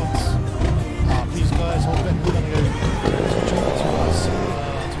DJ Box. Please guys, hold back. We're gonna go switch over to us to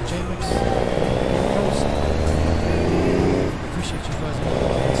J-Mix Coast. Appreciate you guys all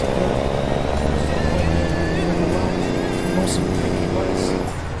the support. It's been awesome. Thank you guys.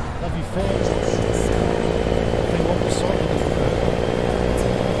 Love you fans. Play one more song.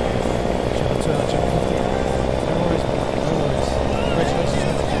 Shout out to our Jam 50. No worries, man. No worries. Congratulations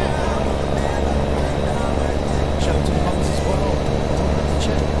once again. Shout out to the mothers as well.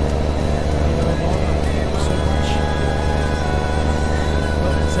 Check.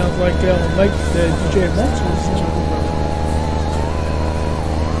 Sounds like Mike, DJ Monsters,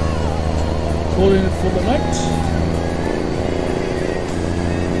 calling it for the night.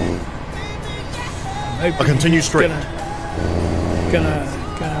 I continue straight. Gonna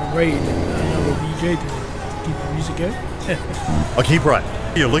raid another DJ to keep the music going. I'll keep right.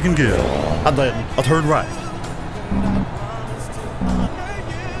 You're looking good. And then I'll turn right.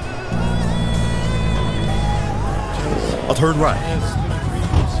 I'll turn right.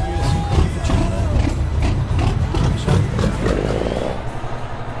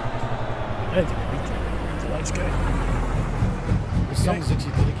 Let's go. The song's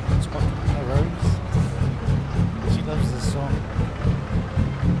actually dedicated to Octopus Rose. She loves this song.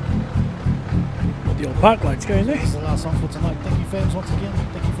 The old park lights going there. This is the last song for tonight. Thank you fans once again.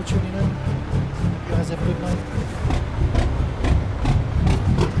 Thank you for tuning in. Hope you guys have a good night.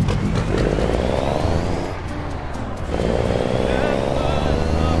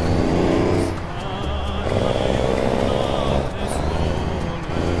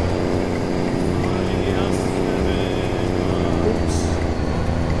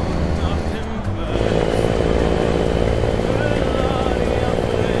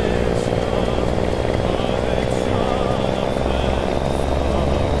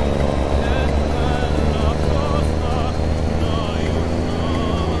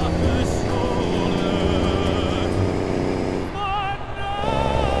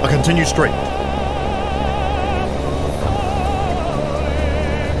 Continue straight.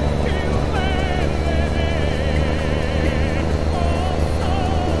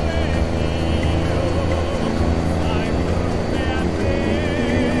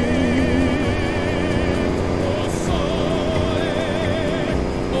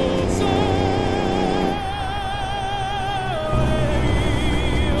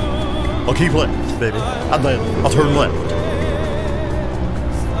 I'll keep left, baby. And then I'll turn left.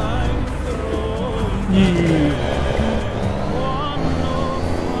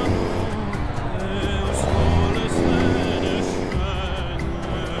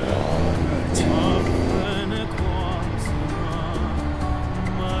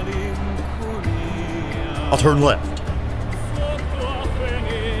 I'll turn left.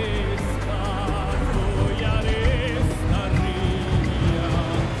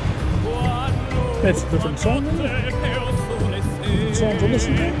 That's a different song, isn't it? Different song to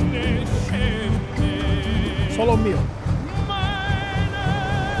listen to. Follow me.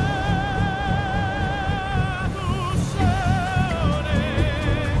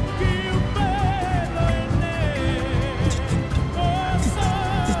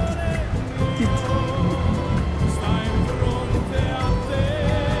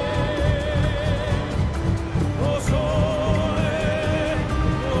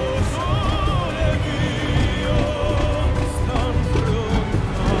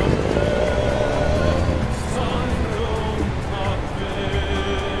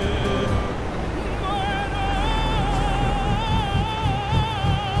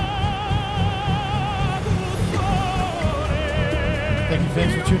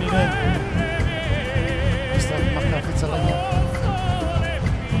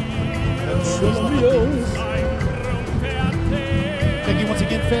 solo mío. Thank you once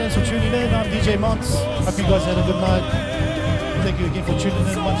again, fans, for tuning in. I'm DJ Monts. Hope you guys had a good night. Thank you again for tuning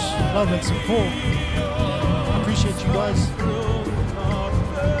in. Much love and support. I appreciate you guys.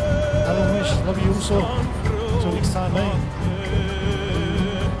 Alan Wish, love you also. Till next time, mate.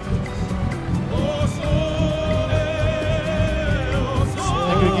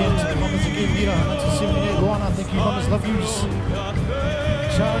 Thank you again to the comments again, Mira. 1978, Luana. Thank you, mamas. Love yous.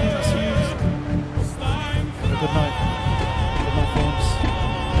 Charlie, I see yous. Have a good night. Good night, fans.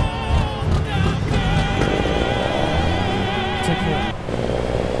 Take care.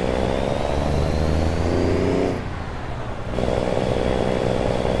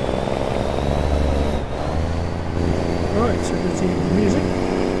 Alright, so let's see the music.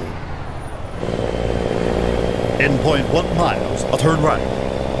 In 0.1 miles, a turn right.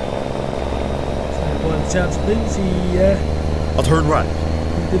 So by the sounds of things, he A turn right.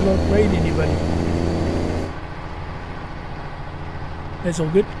 did not raid anybody. That's all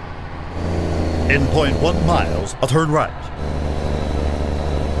good. In 0.1 miles, a turn right.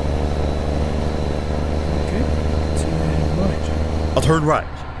 Okay, turn right. A turn right.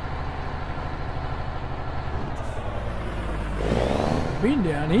 Been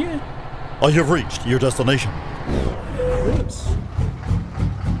down here. Oh, you've reached your destination. Yes.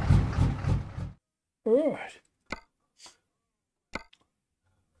 Alright.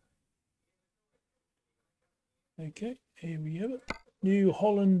 Okay, here we have it. New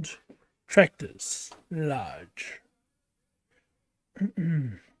Holland tractors, large.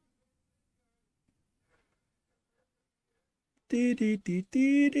 Dee dee dee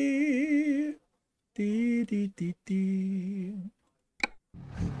dee dee. Dee dee dee dee.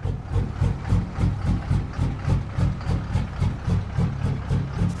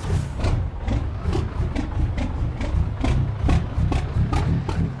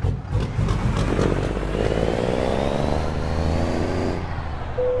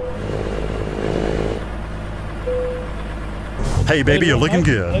 Hey, baby, you're looking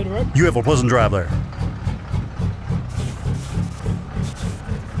good. Later up. You have a pleasant drive there.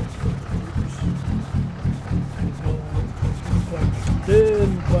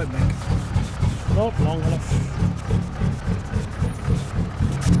 Didn't quite make it. Not long enough.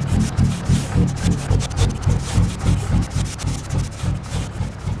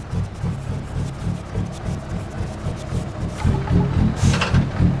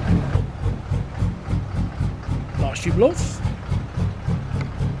 Last year lost.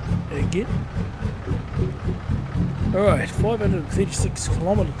 Again. Alright, 536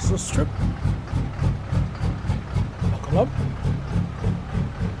 kilometers this trip. Buckle up.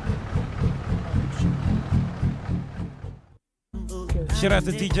 Shout out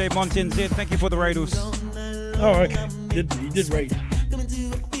to DJ Mountain Z. Thank you for the raiders. Oh, okay. He did raid.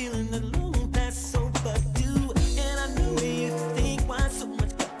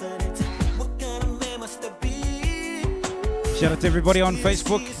 Shout out to everybody on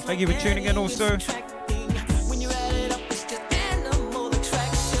Facebook. Thank you for tuning in also.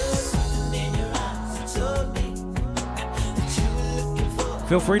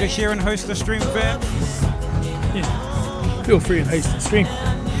 Feel free to share and host the stream, fam. Yeah. Feel free and host the stream.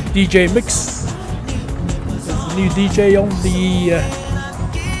 DJ Mix. There's a new DJ on the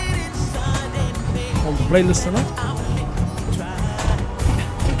playlist tonight.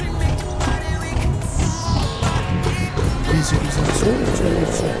 Music is on sort, so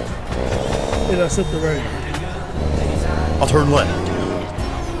let's let us hit the road. I'll turn left.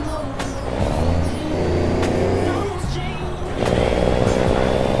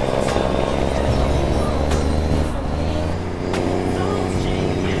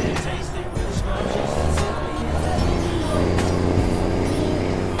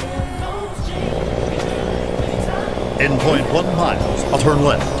 In 0.1 miles, I'll turn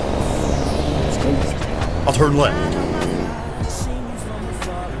left. I'll turn left.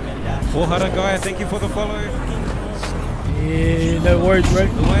 Ohara guy, thank you for the follow. Yeah, no worries, bro.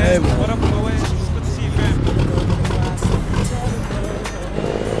 Louise, what up, Louise? Good to see you, fam.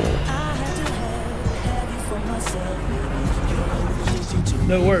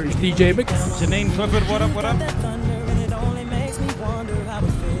 No worries, DJ Mix. Janine Clifford, what up, what up?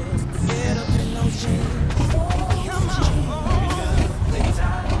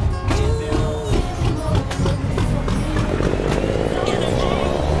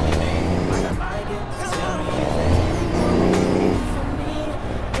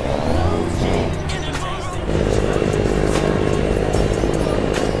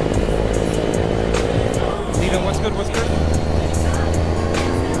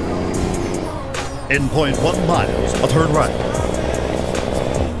 In 0.1 miles, I'll turn right.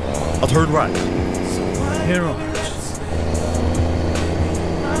 I'll turn right. Here on.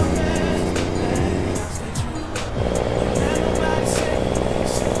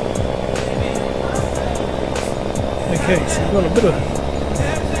 Okay, so we've got a bit of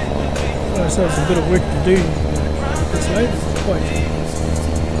ourselves a bit of work to do this load.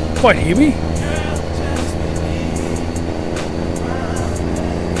 It's quite heavy.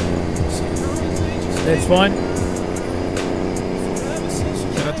 That's fine.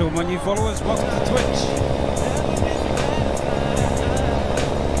 Shout out to all my new followers. Welcome to Twitch.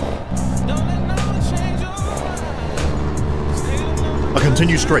 I'll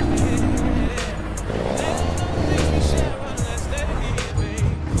continue straight.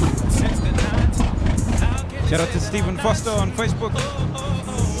 Shout out to Stephen Foster on Facebook.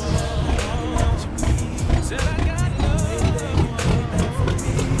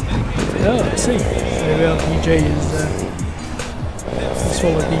 Oh, I see. So our DJ is this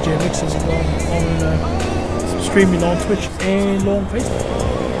follow DJ mixes on streaming on Twitch and on Facebook.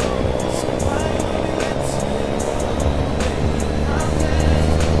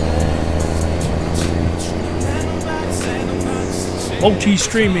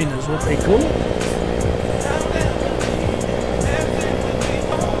 Multi-streaming is what they call it.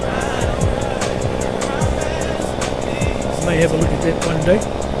 May have a look at that one day.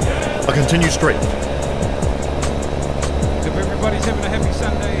 I'll continue straight. Hope everybody's having a happy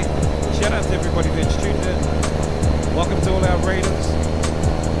Sunday. Shout out to everybody that's tuned in. Welcome to all our raiders.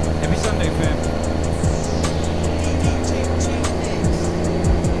 Happy Sunday, fam.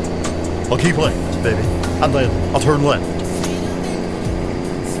 I'll keep left, baby. And then I'll turn left.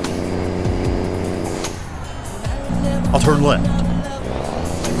 I'll turn left.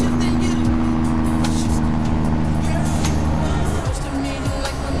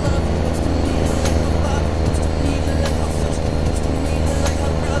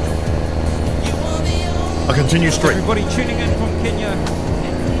 I'll continue straight. Everybody tuning in from Kenya.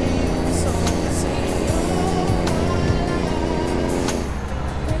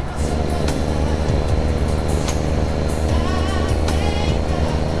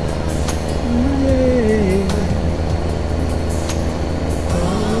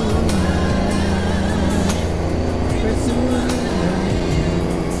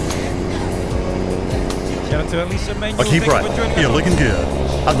 Shout out to Elisa Manuel. I'll keep right. You're looking good.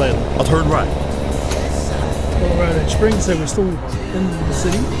 And then I'll turn right. Colorado Springs, so we're still in the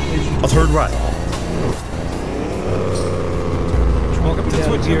city. I'll turn right. Welcome to Get out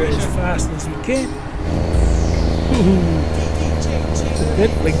Twitch of here as Nation. fast as we can. It's a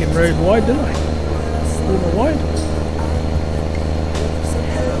bit Lincoln Road wide, didn't I? A little wide.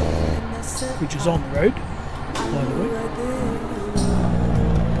 Which is on the road, by the way.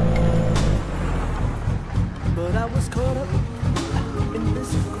 But I was caught up in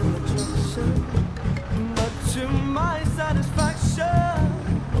this attraction. But to my satisfaction,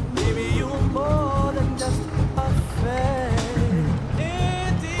 maybe you were more than just a friend.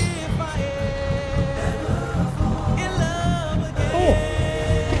 And if I ever fall in love again, Oh,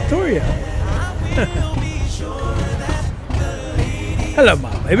 Victoria. I will be sure that the lady Hello, my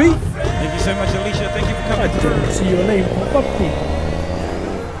baby. Thank you so much, Alicia. Thank you for I coming through. didn't see your name pop up here.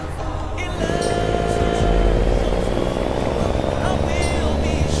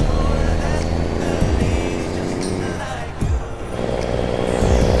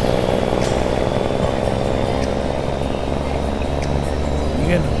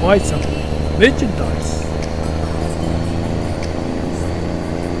 You're gonna buy some merchandise.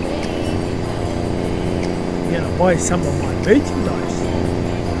 You're gonna buy some of my merchandise.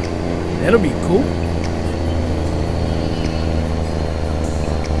 That'll be cool.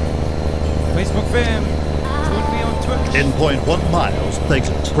 Facebook fam, join me on Twitch. 10.1 miles. Thanks.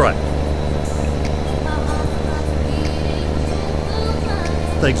 Right.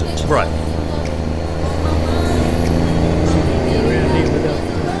 Thanks. Right. Get around here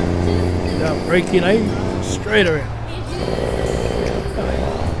without breaking, straight around.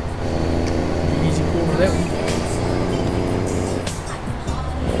 Easy corner that one.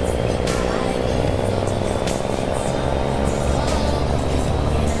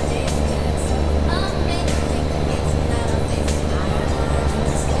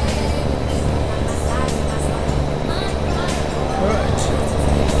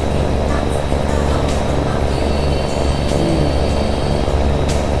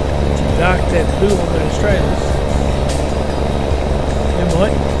 Dark that blue on those trailers. It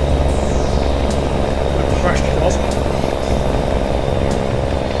might. Would have crushed it off.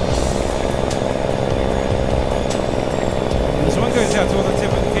 This one goes out to all the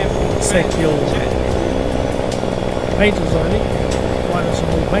Tiffin Camp. Sack Hill painters, I think. Find us some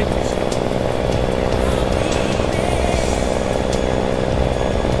more painters.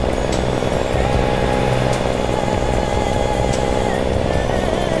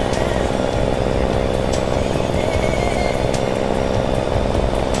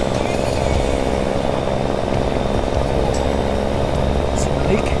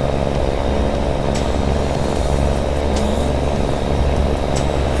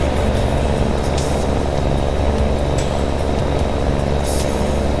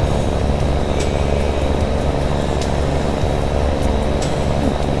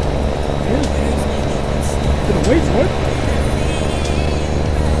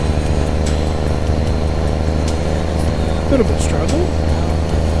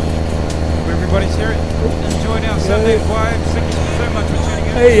 everybody's here. Enjoying our Sunday vibes. Thank you so much for tuning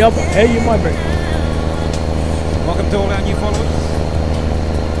in. Hey, hey, you my friend. Welcome to all our new followers.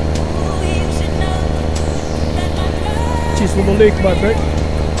 Cheers for the leg, my friend.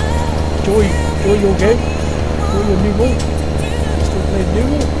 Enjoy your game. Enjoy your new move. Still playing new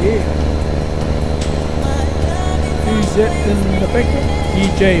move? Yeah. Who's that in the background?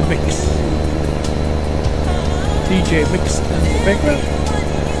 DJ Mix. DJ Mix in the background.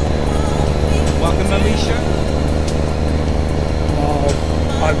 Welcome, Alicia.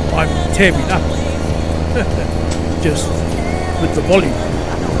 I'm tearing up. Just with the volume.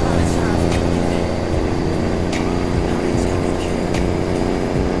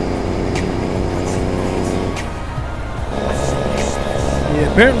 Yeah,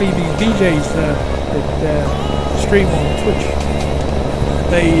 apparently these DJs that stream on Twitch,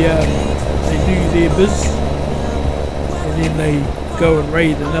 they do their biz and then they go and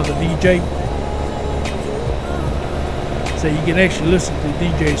raid another DJ. So you can actually listen to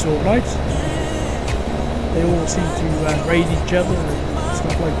DJs all night. They all seem to raid each other and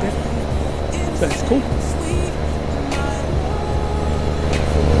stuff like that. So it's cool.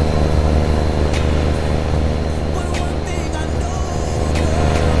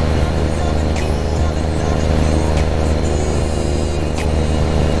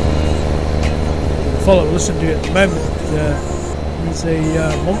 Follow, listen to it at the moment. He's a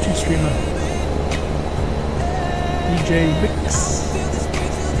multi-streamer. DJ Mix.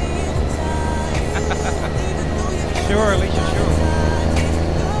 Sure, Alicia, sure.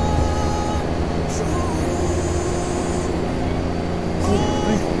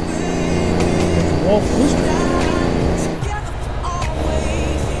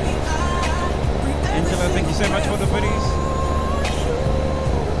 Angela, thank you so much for the goodies.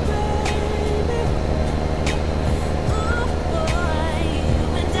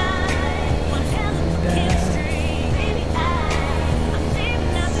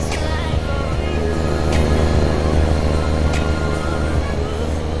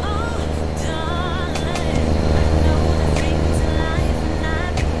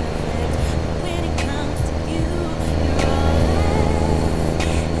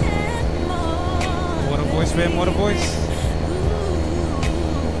 Spam Water Voice.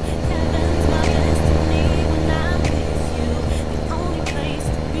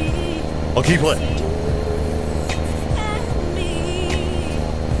 I'll keep playing.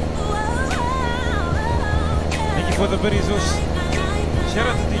 Thank you for the videos. Shout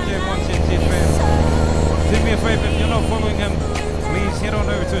out to DJ 110 fans. Do me a favor, if you're not following him, please head on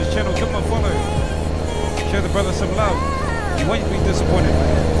over to his channel. Give him a follow. Show the brother some love. You won't be disappointed,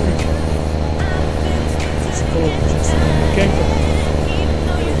 man.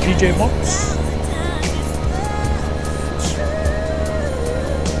 DJ Mox.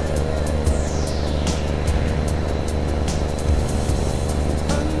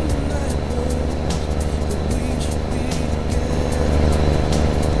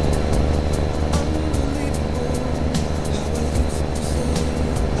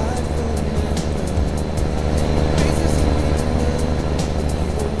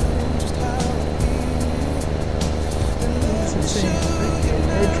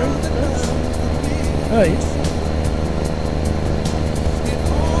 Right.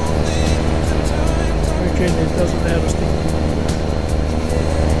 Hurricane doesn't have a stick.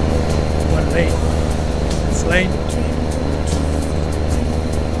 One lane. This lane.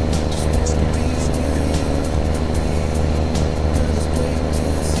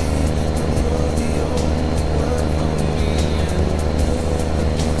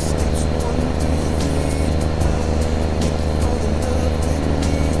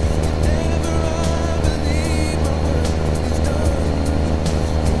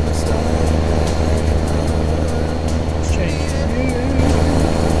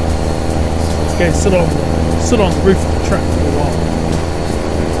 Okay, sit on the roof of the truck for a while.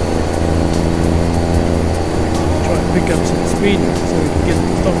 Try and pick up some speed so we can get the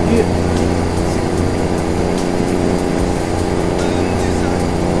top gear.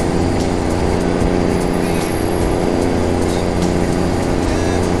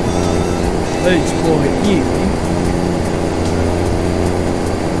 These boy here.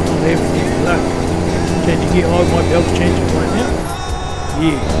 Not everything black. Can you get? I might be able to change it right now.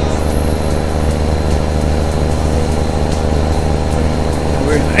 Yeah.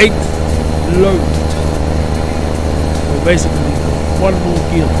 We're in 8th load. So basically, one more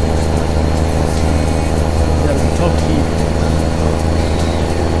gear. That'll be top gear.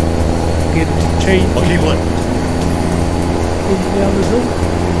 Get change. I'll keep playing. Down the hill.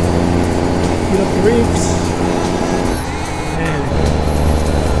 Get up the ribs. And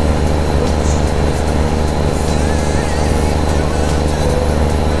oops.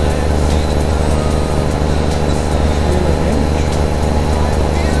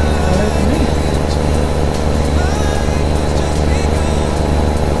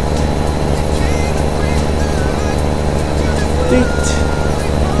 Instinct.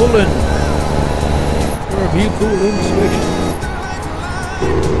 Pull in. Review pull in selection.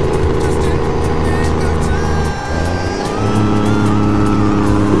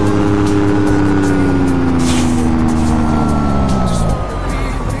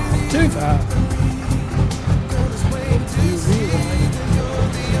 Too far.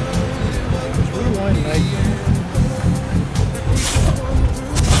 Rewind late.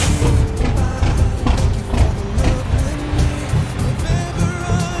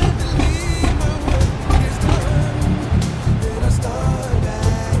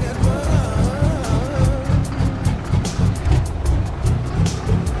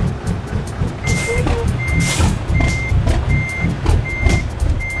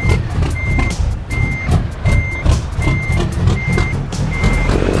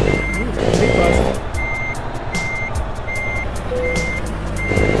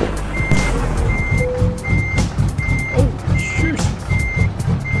 Oh, shoot.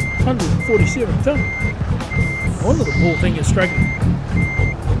 147 ton. No wonder the whole thing is struggling.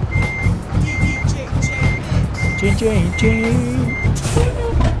 Ching, ching, ching.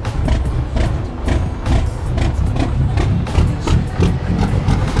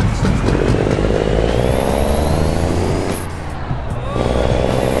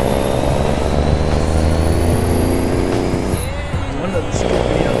 No wonder this is going to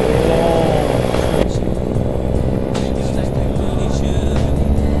be a long cruise.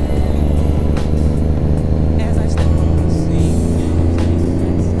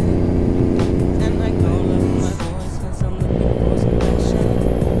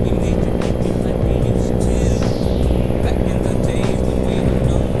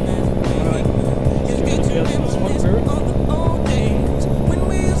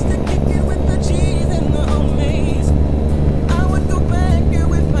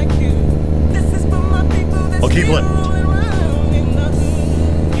 I'll keep left.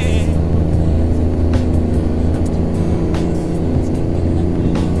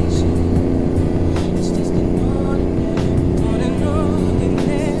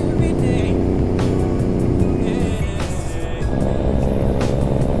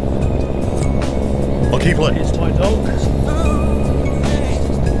 I'll keep left. Here's my dog.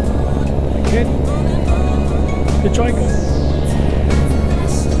 Ken. Hitchhiker.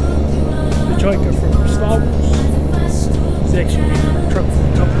 Hitchhiker from Star Wars. He's actually been on a truck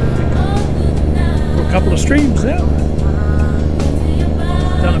for a couple of streams now.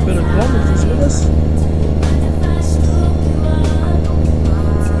 Done a bit of kilometers with us.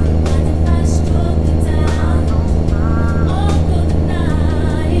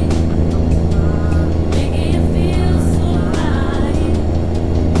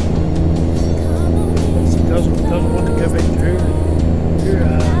 Doesn't want to go back to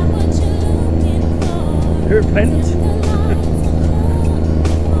her planet.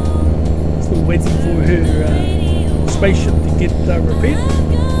 Still waiting for her spaceship to get repaired.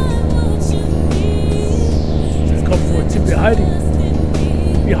 She's come for it to be hiding.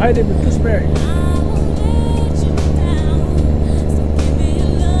 Be hiding with this marriage.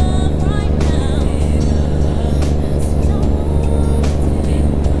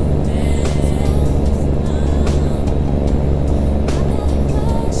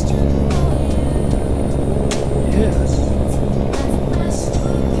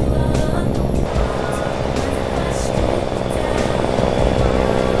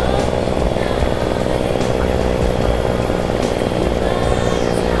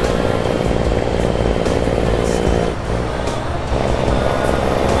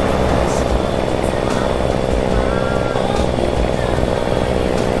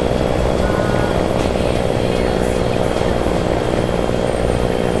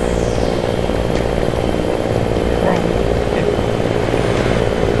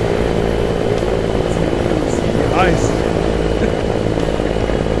 Nice.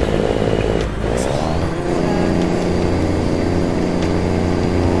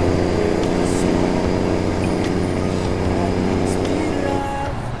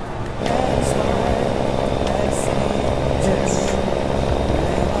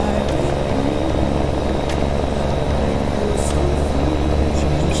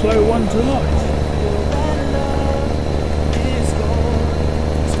 Slow one tonight.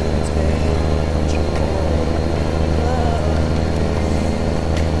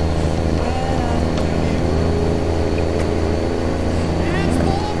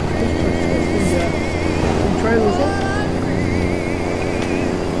 Trailers up.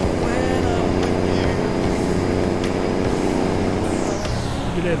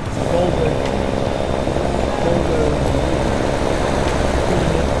 Look at that,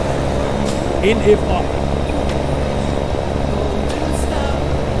 NFR.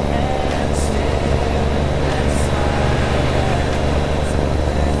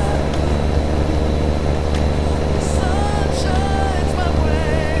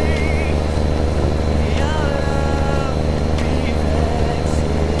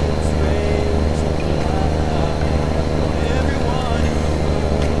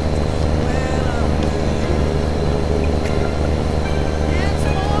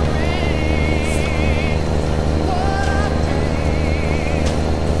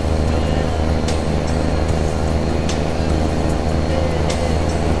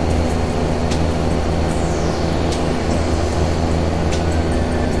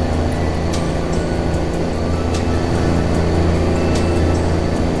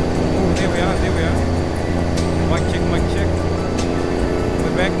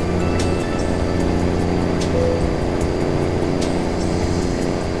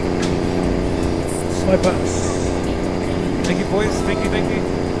 My pass. Thank you, boys. Thank you, thank you.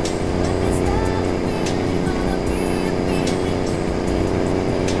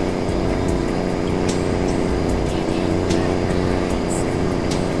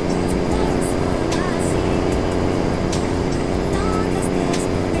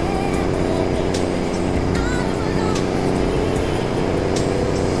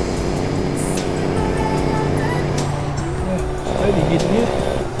 Steady getting it.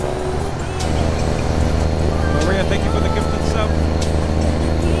 Maria, thank you for the gifted sub.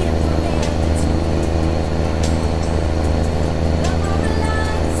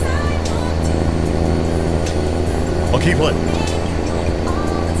 I'll keep playing.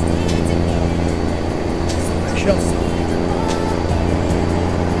 Shot.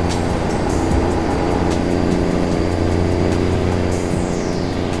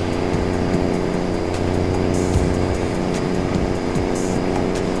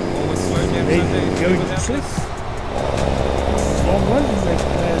 Always slow jam Hey, Sunday. going to without sleep. this. Long run. They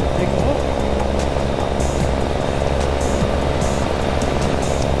take them off.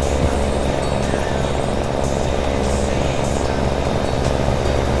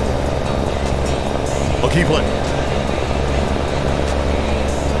 I'll keep playing.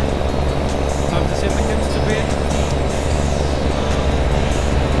 Time to send the kids to bed.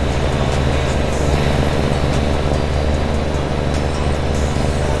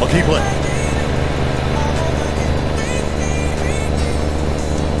 I'll keep playing.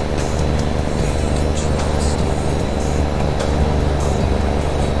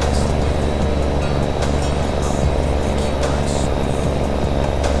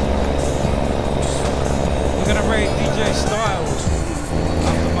 We're gonna raid DJ Styles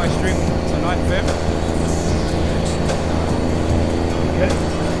after my stream tonight, fam. Okay.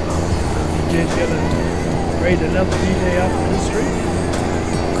 DJ's gonna raid another DJ after the stream.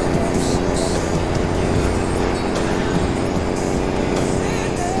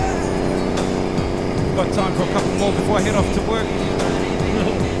 Got time for a couple more before I head off to work.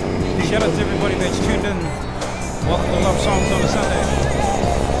 Shout out to everybody that's tuned in. Welcome to Love Songs on a Sunday.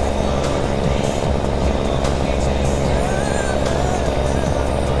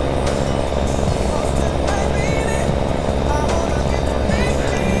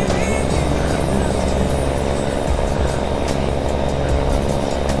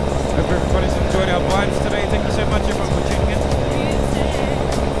 Hope everybody's enjoyed our vibes today. Thank you so much everyone for tuning in.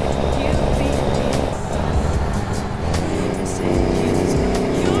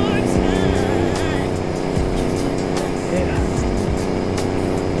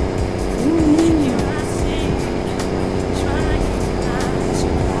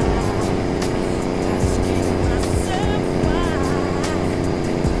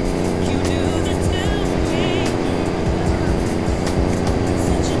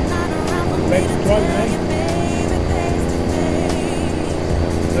 Back to drive, man.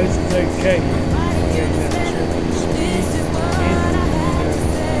 This is okay.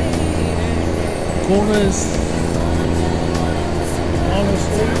 Corners.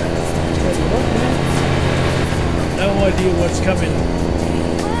 Honestly, no idea what's coming.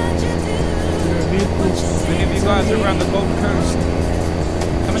 There are vehicles. Many of you guys are around the Gold Coast.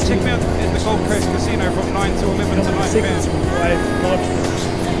 Come and check me out at the Gold Coast Casino from 9 to 11 tonight, seconds fam. will drive large.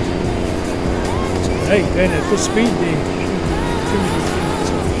 Hey, going at this speed there.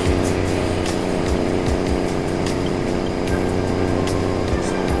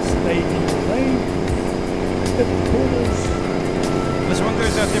 Stay in the lane. Hit the corners. This one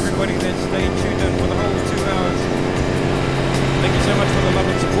goes out to everybody that stayed tuned in for the whole 2 hours. Thank you so much for the love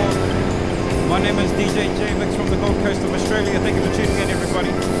and support. My name is DJ J Mix from the Gold Coast of Australia. Thank you for tuning in, everybody.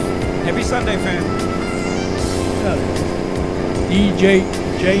 Happy Sunday, fam. DJ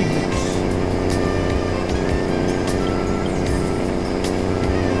J Mix.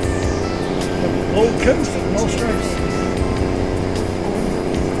 Gold Coast of Australia.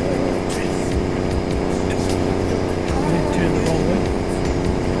 Turn the wrong way.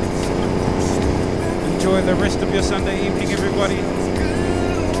 Enjoy the rest of your Sunday evening, everybody.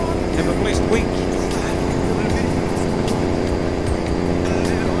 Have a blessed week.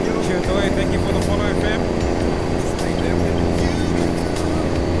 Cheers, thank you for the follow, fam.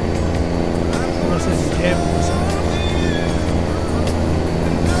 What's this jam or something?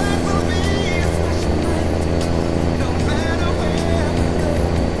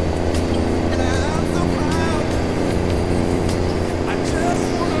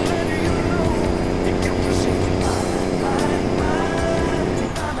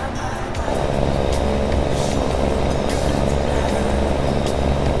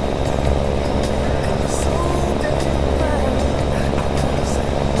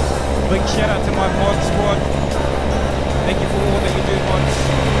 Big shout out to my mod squad. Thank you for all that you do, mods.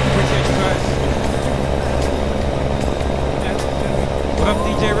 Appreciate you guys. What up,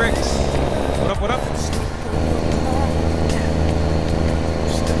 DJ Rex? What up, what up?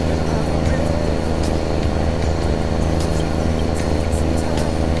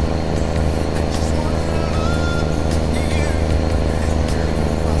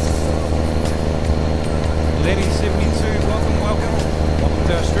 Lady 72, welcome, welcome. Welcome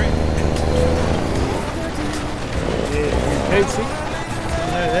to our stream. Yeah, Casey.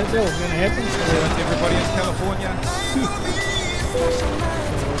 That was going to happen. So Everybody in California.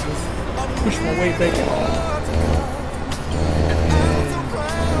 push my way back in.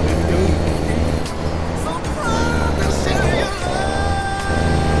 There we go.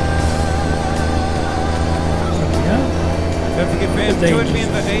 Don't forget, fans, join me in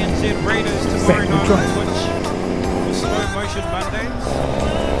the ANZ Raiders tomorrow night on Twitch for Slow Motion Mondays.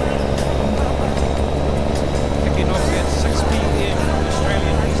 Kicking off at 6 p.m.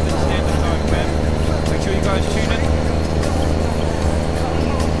 Australian Eastern Standard Time, man. Make sure you guys tune in.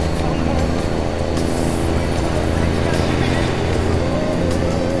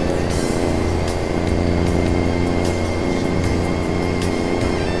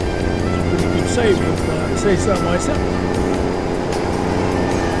 Pretty good save if I say so myself.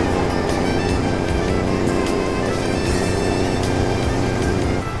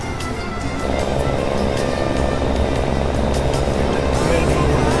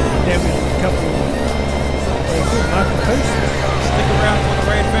 Stick around for the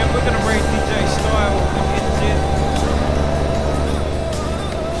raid, man. We're going to raid DJ Style and NZ.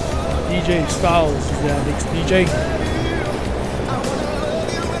 DJ Styles is our next DJ.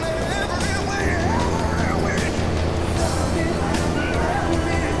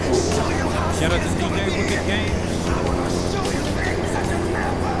 Shout out to DJ Wicked Games.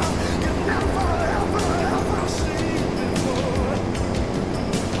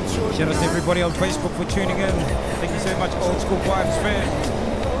 Shout out to everybody on Facebook for tuning in. Thank you so much, Old School Vibes fan.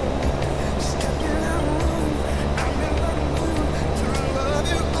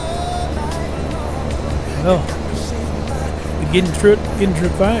 Well, we're getting through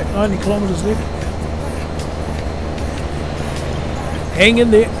it far, 90 kilometres left. Hang in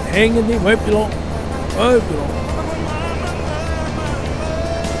there, won't be long. Won't be long.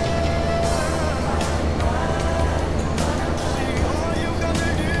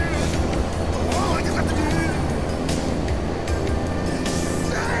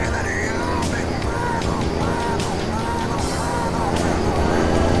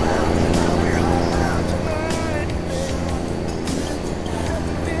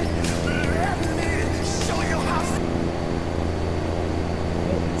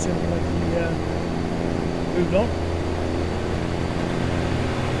 Moved on.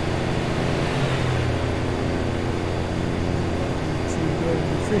 So we go and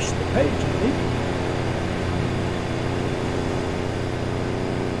refresh the page, I think.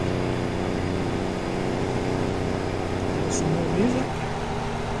 Some more music.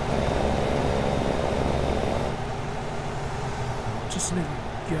 Just let it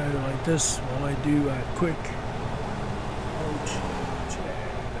go like this while I do a quick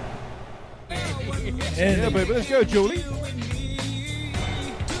Yeah, baby, let's go, Julie.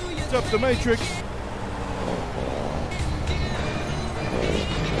 What's up, the Matrix?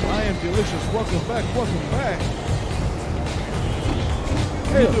 I am delicious. Welcome back, welcome back.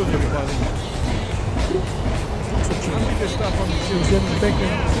 How you doing, everybody? Let me just stop on the show.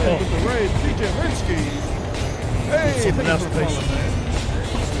 With the raid, DJ Rinsky. Hey, thank you for following, man.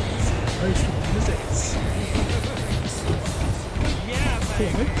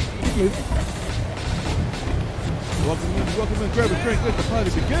 Welcome in, grab a drink, let the party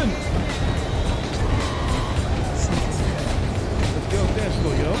begin. Let's go, dance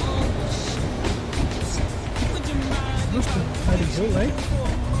floor, yo. Mr. Paddy Hill, eh?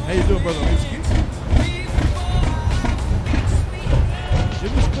 How you doing, brother Whiskey?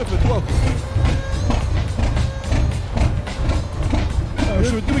 Jimmy Clifford, welcome.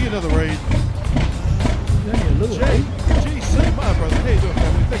 Should we do another raid? Only a little, Jay, say my brother. How you doing,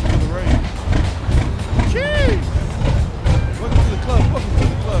 family? Thank you for the raid. Jeez! Welcome to the club. Welcome to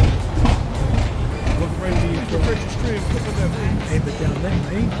the club. Welcome right to the refresh your stream. Click on that link. Aim it down that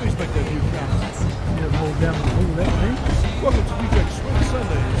way. Please make that view count. Yeah, hold down the hole that way. Welcome to DJ Swing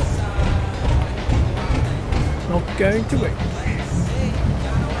Sundays. Not going to wait.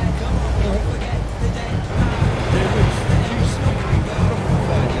 David's GC.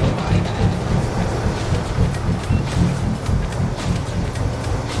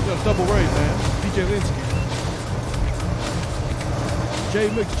 Double raid, man. DJ Linsky. J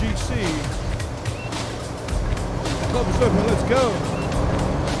Mix GC. The club is open, let's go.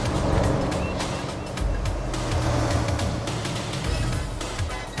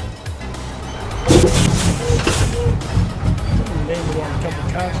 Landed on a couple of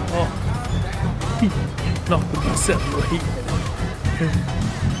cars. Oh, not with myself.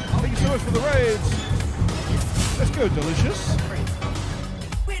 Thank you so much for the raids. Let's go, Delicious.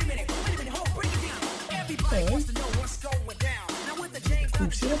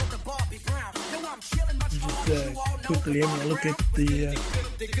 Cool setup. Just quickly having a look at the.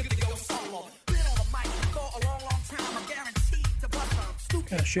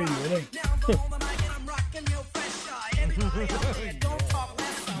 Can't show you it, eh?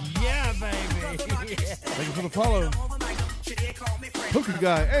 Yeah, baby. Thank you for the follow. Poker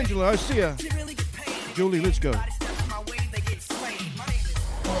guy, Angela, I see ya. Julie, let's go.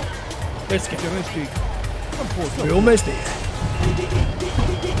 Let's go. Zelensky, come forward. We're almost there.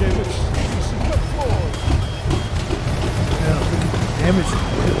 Okay, let's come forward. Now look at the damage.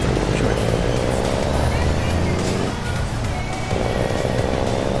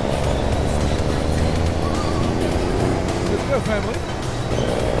 Let's go, family.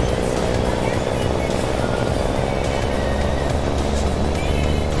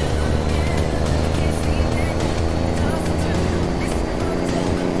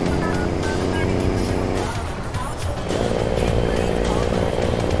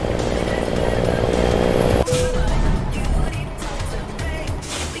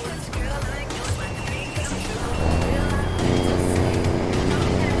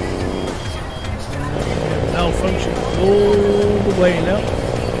 Malfunction all the way now.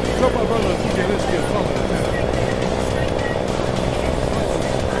 Show my brother DJ Linsky a follow.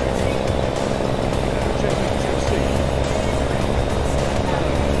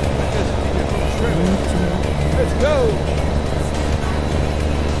 Let's go.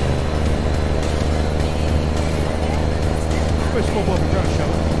 Where's football the ground show?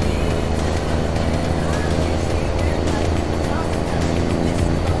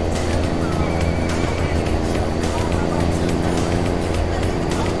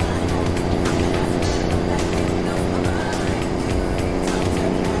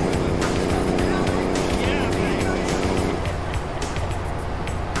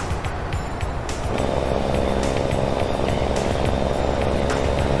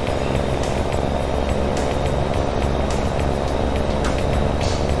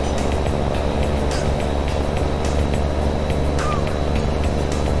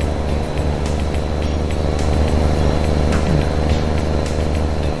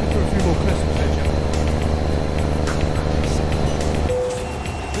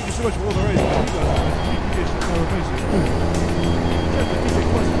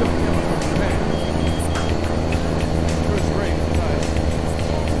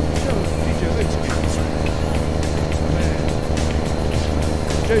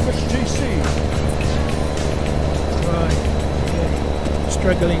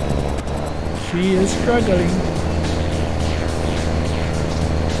 Struggling. She is struggling.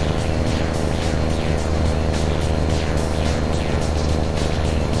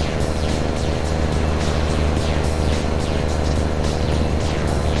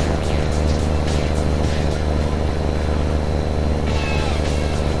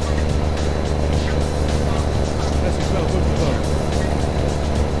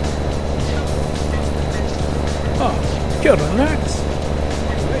 Oh, good relax.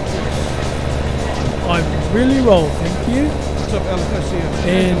 I'm really well, thank you. What's up, LFSC?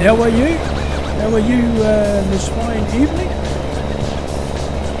 And how are you? How are you this fine evening?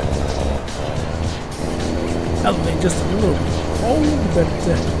 Other than just a little cold, but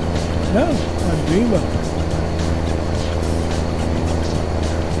no, I'm doing well.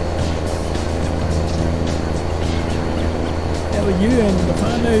 How are you and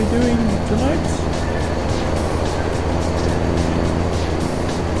Mafano doing tonight?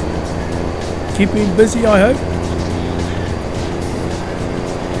 Keeping busy, I hope.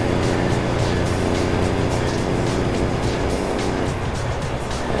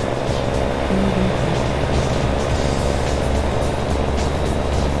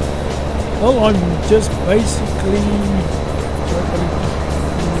 Well, I'm just basically cleaning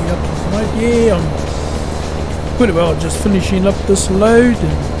up tonight. Yeah, I'm pretty well just finishing up this load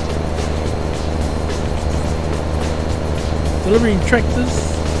and delivering tractors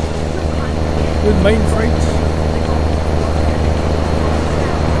with Mainfreight.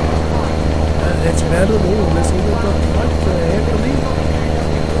 That's about it all. That's all I've got tonight, happily.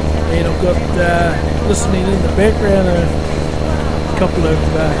 And I've got listening in the background a couple of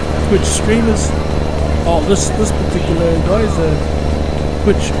Twitch streamers. Oh, this particular guy's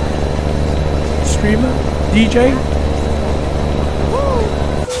Twitch streamer, DJ.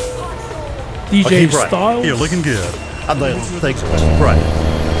 DJ keep right. Styles. You're looking good. I think thanks, right.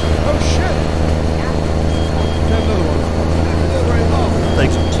 Oh shit! Got another one. Right off.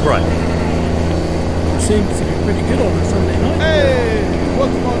 Thanks, right. Seems to be pretty good on a Sunday night. Hey,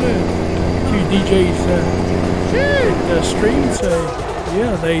 welcome on in. Few DJs stream, so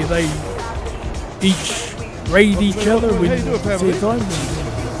yeah, they each raid each other How with you doing, their family? time.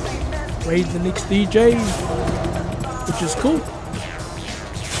 Raid the next DJ, which is cool.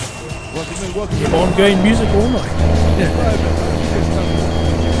 Welcome in, welcome in. Ongoing music all night. Yeah.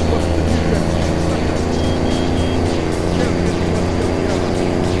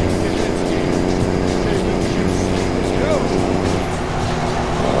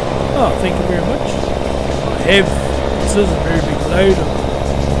 Oh, thank you very much. This is a very big load.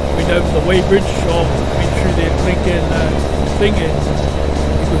 Went over the weighbridge, went through that Lincoln thing, and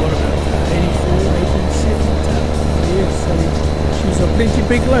we got about 84, 87 tons. Yeah, so she's a plenty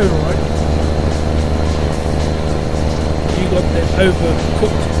big load, alright. You got that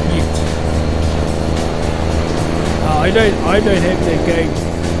overcooked meat. I don't have that game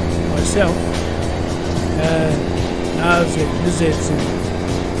myself. Lizards and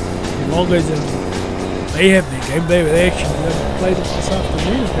Longos and they have their game. They actually played it this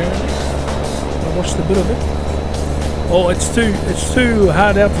afternoon apparently. I watched a bit of it. Oh, it's too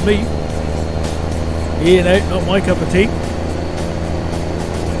hard out for me. Yeah, no, not my cup of tea.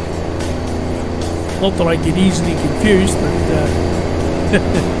 Not that I get easily confused, but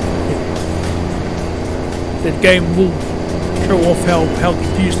that game will show off how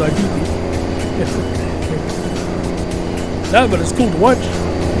confused I do get. No, but it's cool to watch.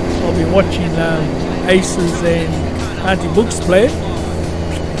 I'll be watching Aces and Auntie Books play it.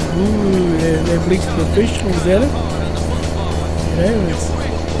 Ooh, they're big professionals at it. You know,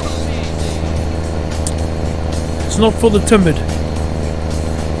 it's not for the timid.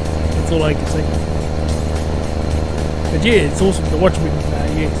 That's all I can say. But yeah, it's awesome to watch when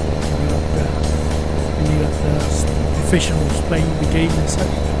you got professionals playing the game and such.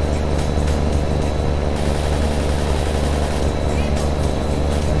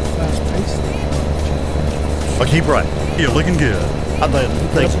 I'll keep right. You're looking good. I think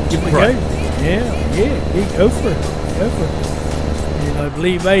thanks, Give it a right. go. Yeah, go for it. Go for it. And I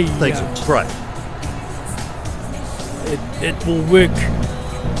believe Thanks, right. it will work.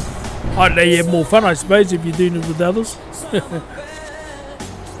 I know you have more fun, I suppose, if you're doing it with others.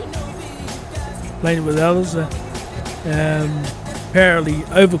 Playing it with others. Apparently,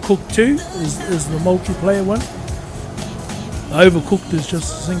 Overcooked 2 is the multiplayer one. Overcooked is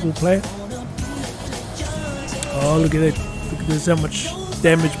just a single player. Oh, look at that. Look at this, how much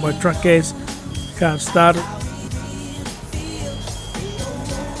damage my truck has. Can't start it.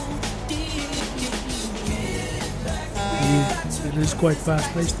 Yeah, it is quite fast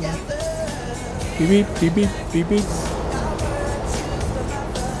paced. Beep beep, beep beep, beep beep.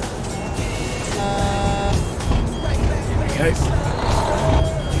 There we go.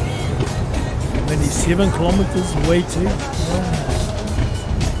 Only 7 kilometers away too. Wow.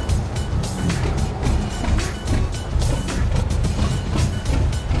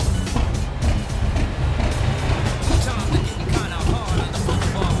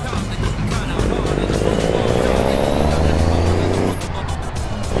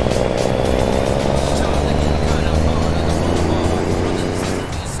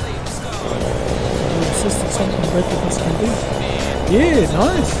 Yeah,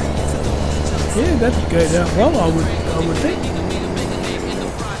 nice. Yeah, that'd go down well, I would think.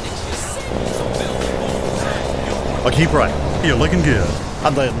 I'll keep right. You're looking good.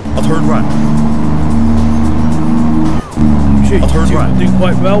 And then I'll turn right. Sure, I'll turn you right. do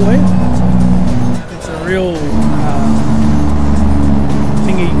quite well there. It's a real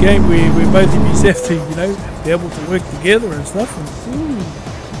thingy game where both of you have to, you know, be able to work together and stuff. And,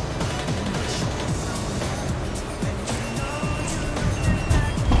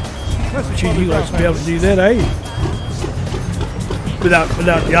 gee, you guys be able to do that, eh?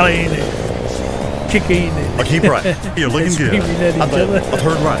 Without yelling and kicking and I'll keep right. You're looking good. screaming at each And then other. I'll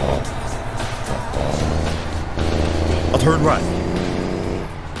turn right. I'll turn right.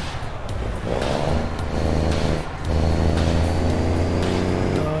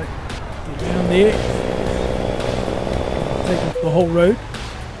 Right, get down there. Take up the whole road.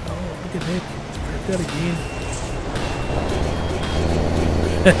 Oh, look at that. Let's break that again.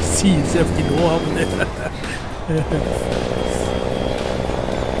 See yourself getting wild with that.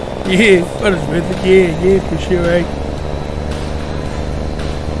 Yeah, but it's worth it. Yeah, for sure, eh?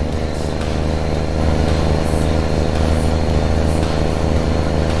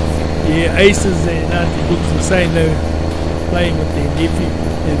 Yeah, Aces and Auntie Books were saying they were playing with their nephew,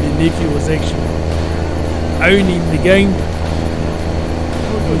 and their nephew was actually owning the game.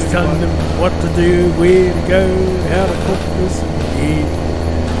 He was telling them what to do, where to go, how to cook this. Yeah.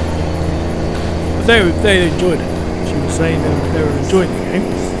 But they enjoyed it. She was saying they were enjoying the game.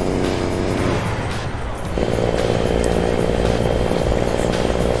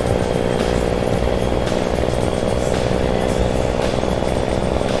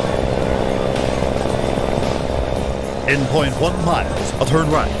 In 0.1 miles, I'll turn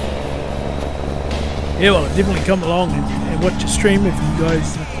right. Yeah, well, definitely come along and watch the stream if you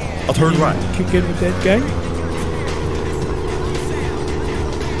guys I'll turn right. kick in with that game.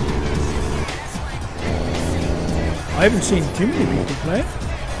 I haven't seen too many people play it.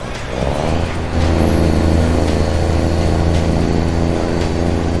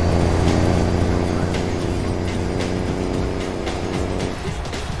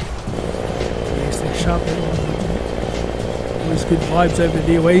 Yes, they're sharp. Always good vibes over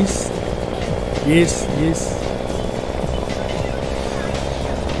there, ways. Yes, yes.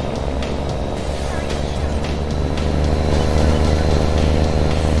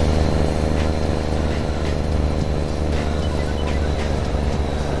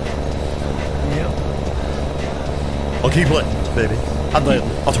 I'll keep left, baby. And then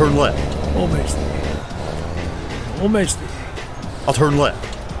I'll turn left. Almost there. Almost there. I'll turn left.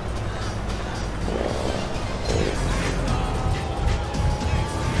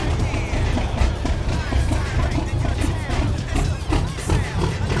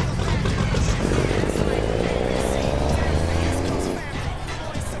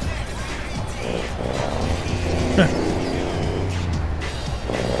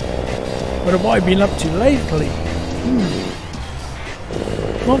 What have I been up to lately?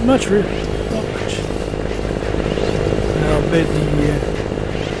 Not much really. Not much.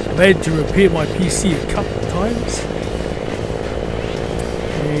 I've had to repair my PC a couple of times.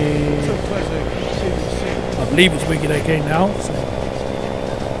 So classic. I believe it's working okay now. So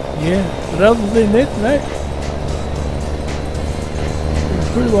yeah. But other than that, no. Been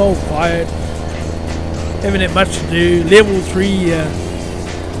pretty well quiet. Haven't had much to do. Level 3.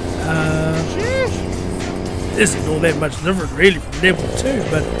 Isn't all that much different really from level 2,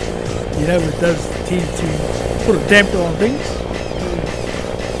 but you know it does tend to put a damper on things.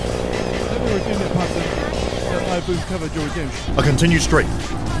 Let me redeem that pattern that iBoom covered your redemption. I'll continue straight.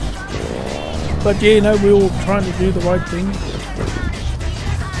 But yeah, you know, we're all trying to do the right thing.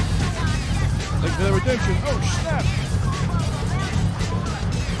 Thanks for the redemption. Oh snap!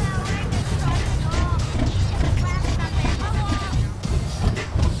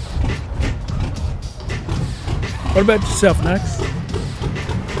 What about yourself, Nax?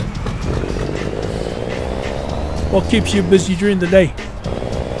 What keeps you busy during the day?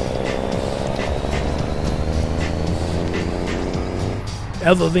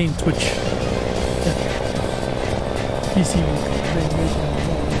 Other than Twitch. PC.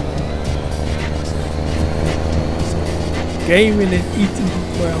 Gaming and eating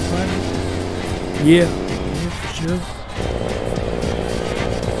for our planet. Yeah, for sure.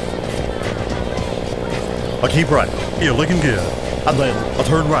 I'll keep right. You're looking good. And then I'll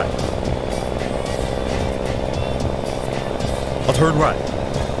turn right. I'll turn right.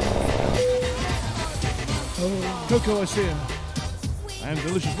 Oh, Coco, I see him. I am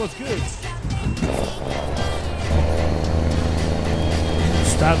delicious. What's good?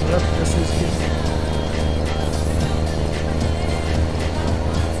 Start it up just as good.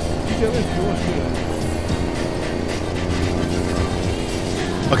 What's good?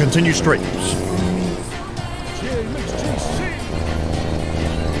 I'll continue straight.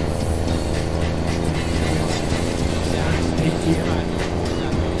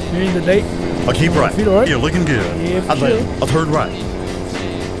 During the day. I'll keep right. Feel all right? You're looking good. Yeah, for and then I'll turn right.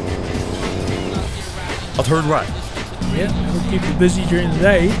 I'll turn right. Yeah, we'll keep you busy during the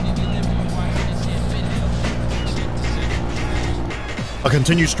day. I'll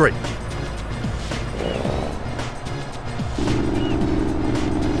continue straight.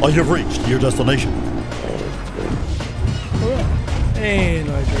 I have reached your destination. Alright. And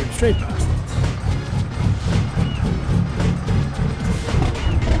I drove straight past it.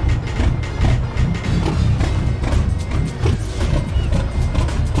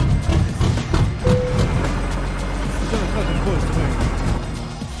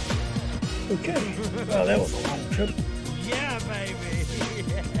 Okay. Well, that was a long trip. Yeah, baby.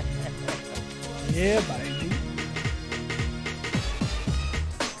 Yeah, baby.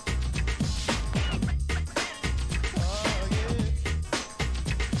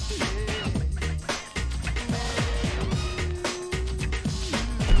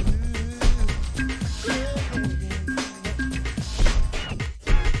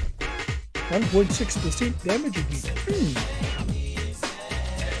 1.6% damage again.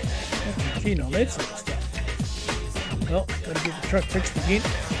 Not too keen on that sort of stuff. Well, gotta get the truck fixed again.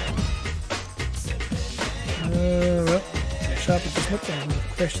 Well, sharp at the smith,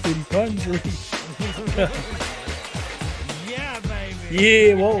 I've crashed 30 times already. Yeah, baby. Yeah,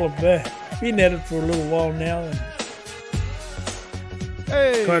 well, we've been at it for a little while now, and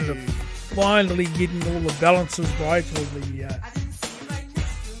Hey. kind of finally getting all the balances right,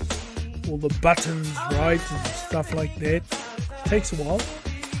 all the buttons right and stuff like that. Takes a while.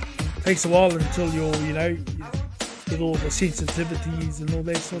 Takes a while until you're, with all the sensitivities and all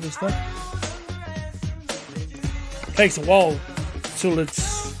that sort of stuff. Takes a while till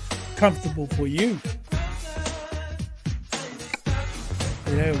it's comfortable for you.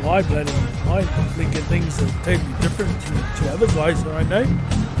 My blinking things are totally different to other guys that I know.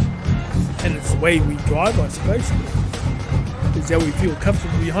 And it's the way we drive, I suppose. It's how we feel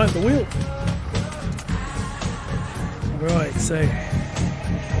comfortable behind the wheel. Right, so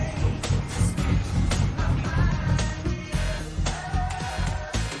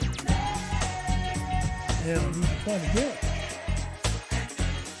now I need to find a gear.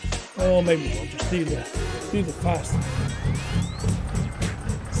 Oh, maybe I'll just do the fast.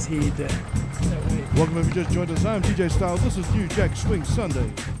 See that way. Welcome if you just joined us. I'm DJ Styles. This is New Jack Swing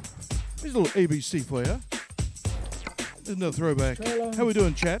Sunday. Here's a little ABC for you. There's another throwback. How we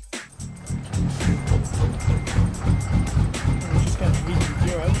doing, chat? I'm just going to read the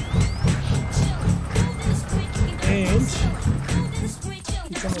gear out. And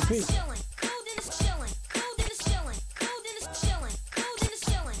keep on the feet.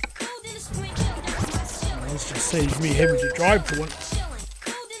 This just saves me having to drive for once.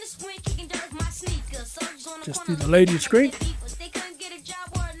 Just do the loading screen.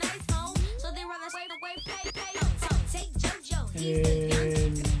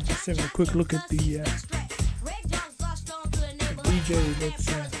 And just having a quick look at the DJ that's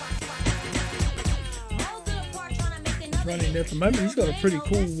running at the moment. He's got a pretty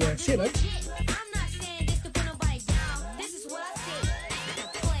cool setup.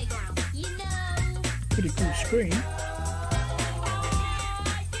 Pretty cool screen.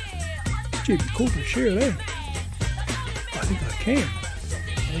 Gee, it'd be cool to share that. I think I can.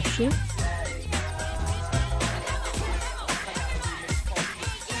 Actually.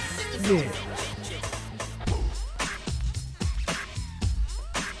 Yeah.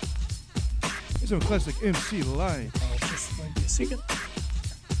 It's a classic MC Live. I'll just wait a second.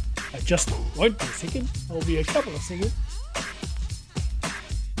 I just won't be a second. I'll be a couple of seconds.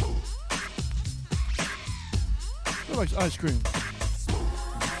 Who likes ice cream?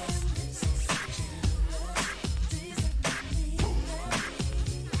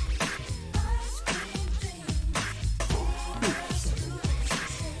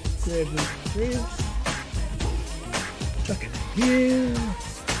 Grab the ribs. Chuck it in here.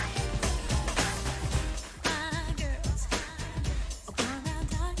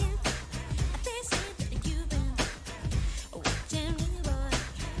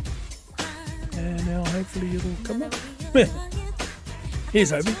 And now hopefully it'll come up.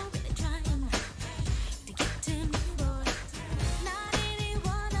 Here's Obi.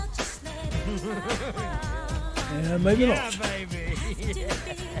 And maybe not.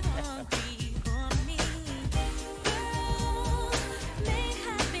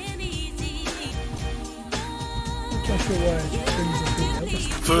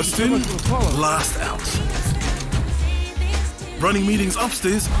 First in, last out. Running meetings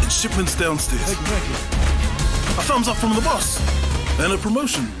upstairs and shipments downstairs. Thank you. A thumbs up from the boss. And a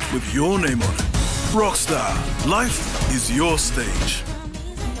promotion with your name on it. Rockstar, life is your stage.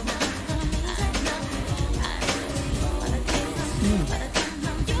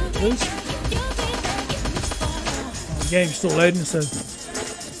 The game's still loading, so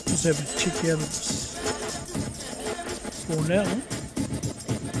just have to check out this for now.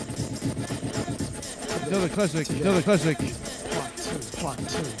 Another classic. Part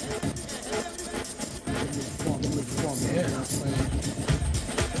two. Yeah,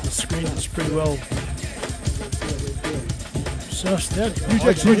 the screen is pretty well sussed out. New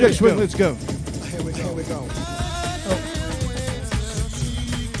Jack Swing, let's go. Here we go.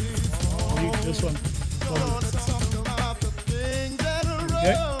 This one.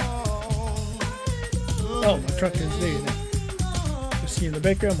 Okay. Oh, my truck is there now. You see in the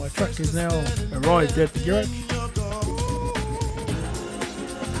background, my truck is now arrived at the garage.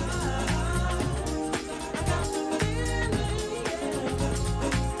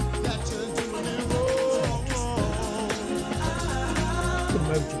 Put him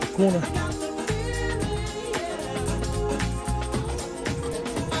over to the corner.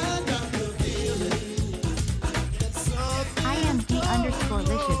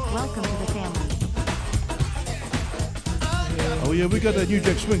 Welcome to the family. Oh yeah, we got that New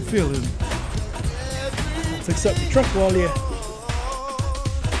Jack Swing feeling. Fix up the truck while you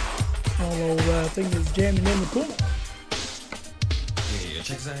thing is jamming in the corner. Yeah,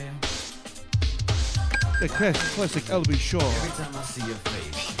 check that out. That classic LB Shaw. Every time I see your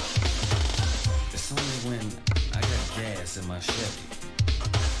face, it's only when I got gas in my Chevy.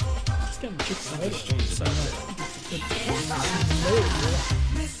 It's kind of chicks and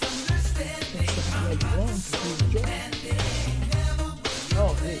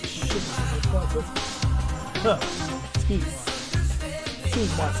oh, hey, shit.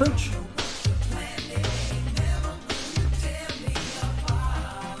 Excuse my French.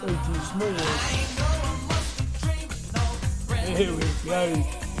 Way too small. Here we go.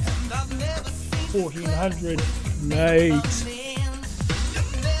 1400 late.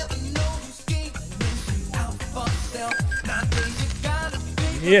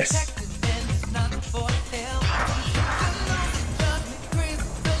 Yes.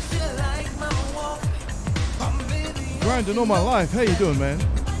 Grinding all my life. How you doing, man?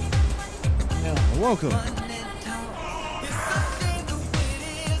 Yeah. Welcome.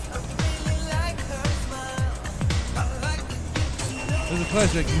 There's a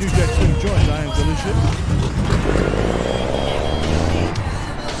classic New Jack Swing joint. I am delicious.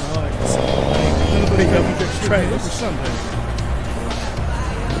 Pick up the trailers every Sunday.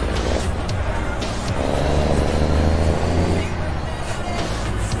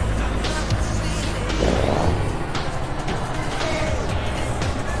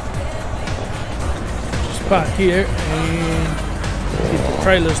 Just park here and get the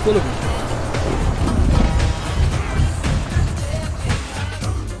trailers delivered.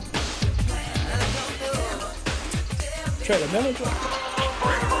 Trailer manager.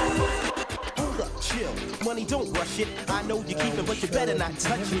 Money, don't rush it. I know you keep it, but you better not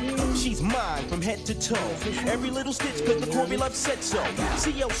touch it. She's mine from head to toe. Every little stitch, cause the Corby Love said so.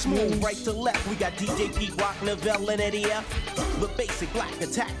 CO Smooth, right to left. We got DJ Pete Rock, Novell, and Eddie F. The basic black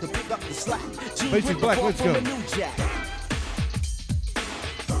attack to pick up the slack. Basic black, let's go. New Jack.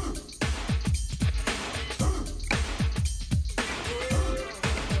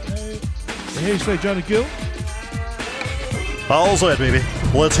 And here you say Johnny Gill. All's right, baby.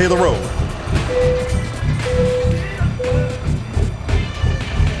 Let's hit the road.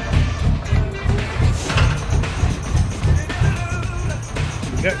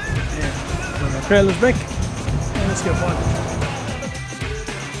 Go. Yeah. The trailer's back. And let's get one.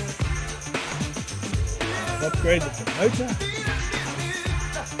 Upgraded the motor.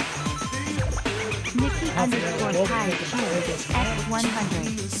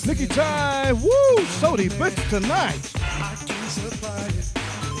 Nikki_Ty_X100. Nikki Ty, woo! Sody bits tonight.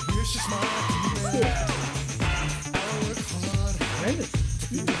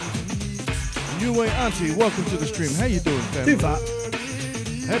 New Way Auntie, welcome to the stream. How you doing, family? Too far.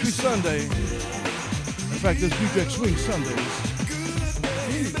 Happy Sunday. In fact, there's New Jack Swing Sundays.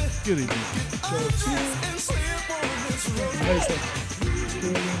 Good evening.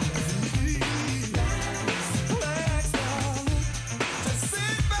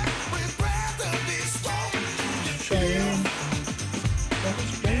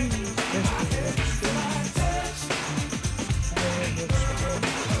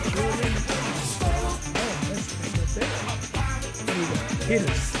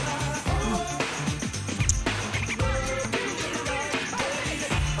 Hitters.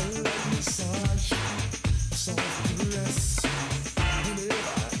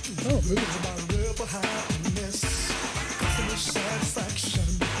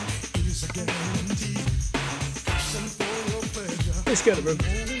 Let's go to room.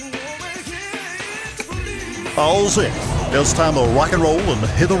 All's in. It's time to rock and roll and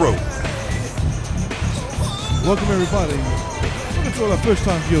hit the road. Welcome, everybody. Welcome to all our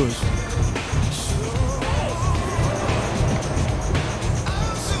first-time viewers.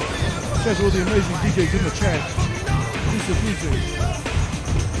 Shout out to all the amazing DJs in the chat. Piece of music.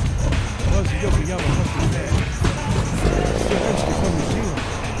 Once you got the Yama Country Man. Johansky from New Zealand.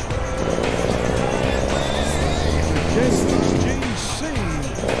 JC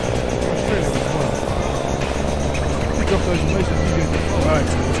Australia as well. Pick up those amazing DJs. Alright,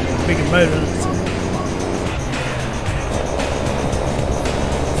 big and motor.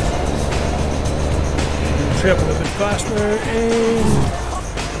 Trip a little bit faster and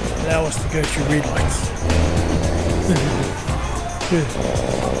allow us to go through red lights. Good.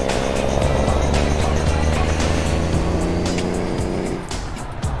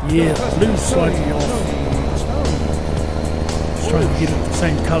 Yeah, the blue's slightly off. Just trying to get it the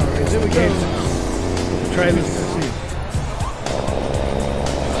same colour as There we the go. trailers.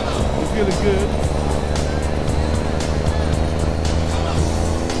 feeling good.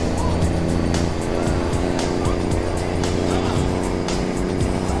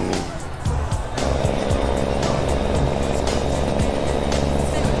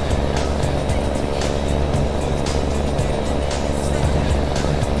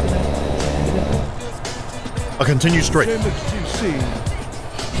 I continue straight. MX2C.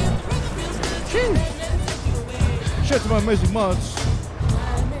 Shout out to my amazing mods.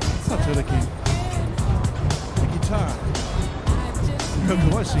 Not to the key. The guitar.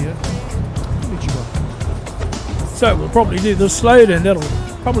 Remember, I see it. Konnichiwa. So we'll probably do this slow, and that'll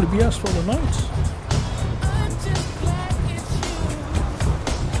probably be us for the night.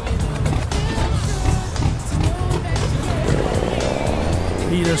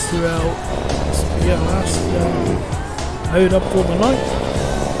 Lead us through our last load up for the night.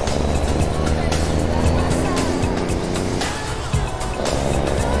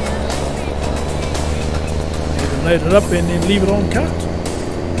 Load it up and then leave it on cut.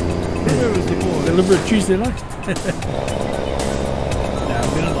 Where is the boy? Deliver it Tuesday night. Now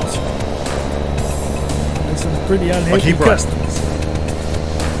we're not lost. There's some pretty unhappy customers.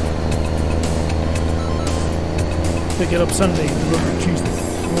 Pick it up Sunday and deliver it Tuesday.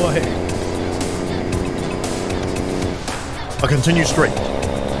 Go ahead. I continue straight.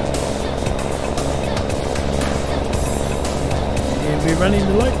 And we're running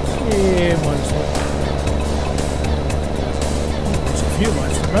the light. Yeah, might as well. There's a few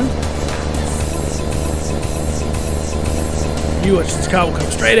lights to run. You watch this car will come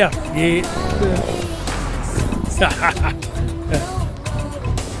straight out. Yeah.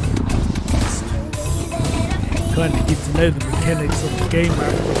 Kind of get to know the mechanics of the game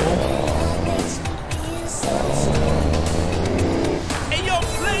after all.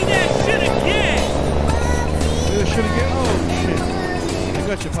 Shit again? Oh shit. I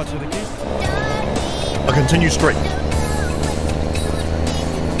got your parts of the key. I continue straight.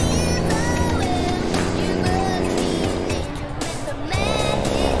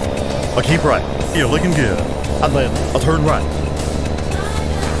 I keep right. You're looking good. And then I turn right.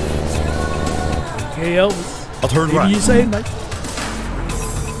 Okay, Elvis. I turn What right. do you say, mate?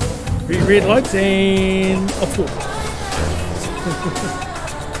 3 red lights and a 4.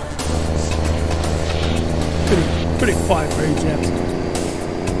 Pretty quiet roads out.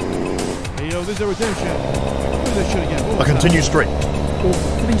 Hey yo, there's a redemption. Do that shit again. I continue straight. Well,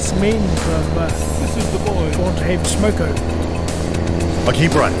 policemen from This is the boy. want to have smoko. I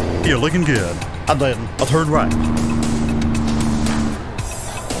keep right. You're looking good. And then I turn right.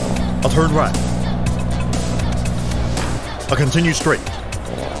 I turn right. I continue straight.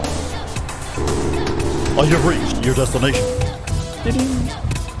 I have reached your destination.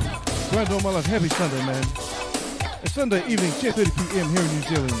 Grand Old Life, happy Sunday, man. It's Sunday evening, 10:30 p.m. here in New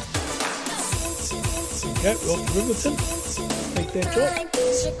Zealand. Okay, we're off to Riverton. Make that job.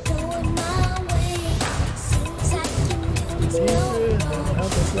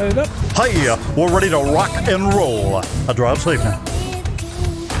 Help us load up. Hey, we're ready to rock and roll. I drive safe now.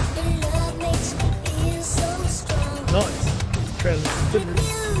 Nice.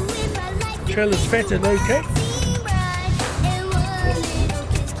 Trailer's fat and okay.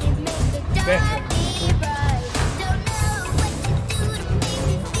 Better.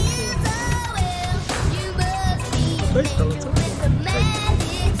 That's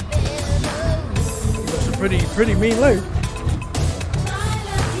a pretty mean load.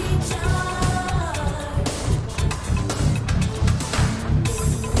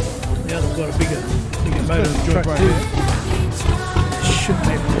 Yeah, they've got a bigger motor truck right too. here. Shouldn't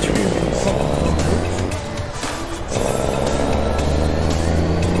have too many problems.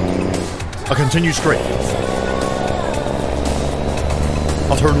 I continue straight.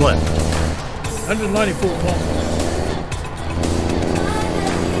 I'll turn left. 194 kilometers.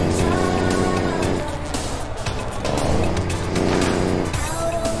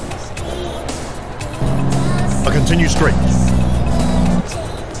 I continue straight.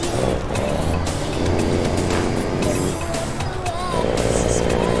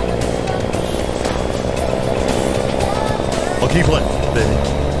 I'll keep left, baby.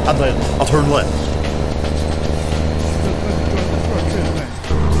 And then I'll turn left.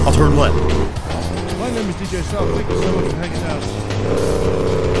 I'll turn left. My name is DJ Sal. Thank you so much for hanging out.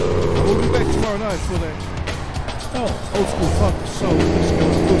 We'll be back tomorrow night for that old school funk soul disco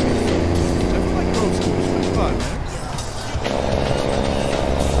boogie. I feel like old school. It's pretty fun, man.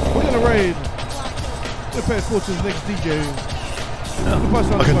 We're gonna raid. We're pay forward to the next DJ.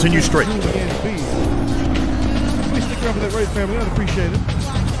 I continue straight. Please stick around for that raid, family. I'd appreciate it.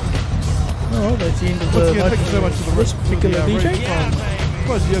 Oh, that's the end of Once the again, thank you so much for the this particular raid DJ. from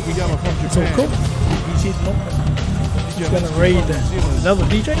Fuzzy Yokoyama from So Japan. cool. He's hitting up. He's going to raid another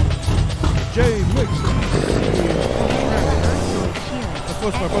DJ. Jay Mix. Of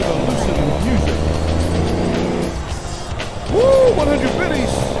course, my brother Lucid in music. Woo! 100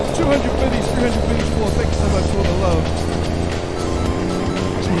 biddies, 200 biddies, 300 biddies more. Thank you so much for the love.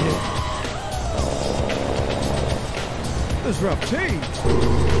 This is Rough T.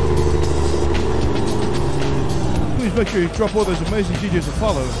 Please make sure you drop all those amazing DJs a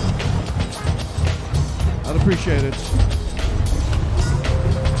follow. I'd appreciate it.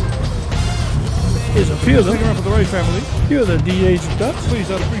 Here's a few of them. Stick around for the Ray family. A few of the DJs you've got. Please,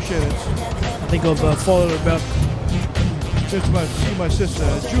 I'd appreciate it. I think I've followed about Just to see my sister,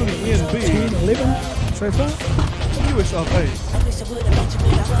 Julie N.B. 10, 11 so far. US of A.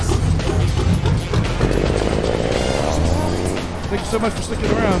 Thank you so much for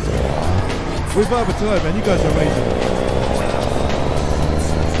sticking around. We vibe it tonight, man. You guys are amazing.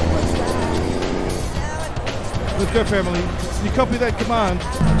 Let's go, family. You copy that command.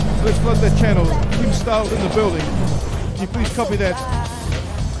 Let's flood that channel. Team Style in the building. Can you please copy that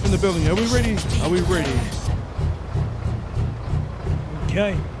in the building? Are we ready? Are we ready?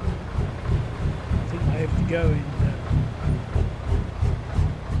 Okay. I think I have to go in.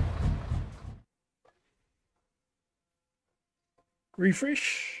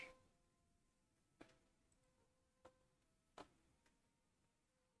 Refresh.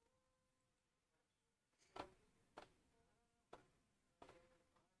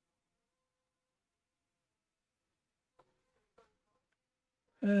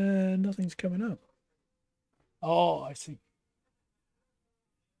 Nothing's coming up. Oh, I see.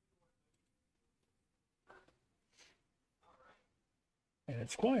 And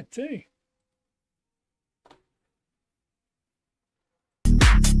it's quiet too.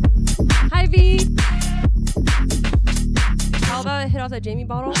 Hi V. How about I hit off that Jamie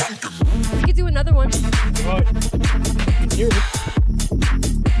bottle? We could do another one. Right. Hear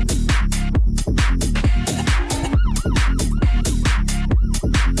it.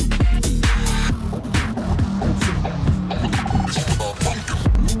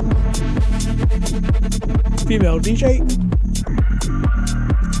 Female DJ.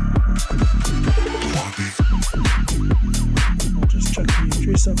 I'll just chuck the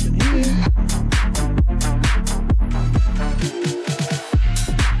address up in here.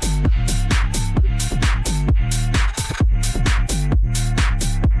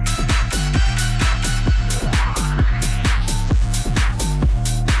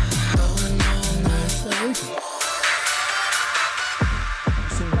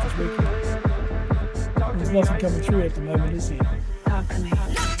 Nothing coming through at the moment, is there? Talk to me.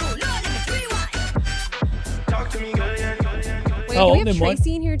 Wait, Oh, do we have never mind.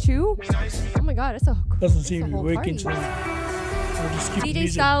 Tracy in here too? Oh my god, it's a Doesn't seem to be whole working, party. so I'll just keep the DJ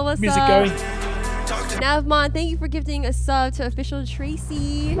music, Style, what's music up? going. Navmon, thank you for gifting a sub to official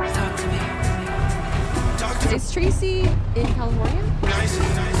Tracy. Is Tracy in California?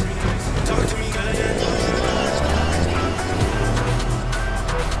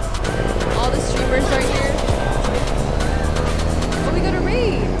 All the streamers right here. Oh, we got a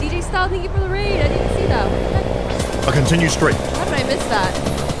raid. DJ Style, thank you for the raid. I didn't see that. What the heck? I'll continue straight. How did I miss that?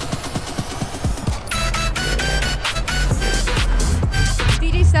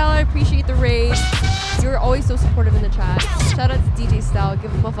 DJ Style, I appreciate the raid. You're always so supportive in the chat. Shout out to DJ Style.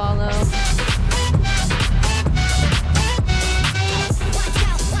 Give him a follow.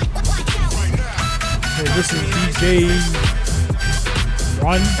 Okay, this is DJ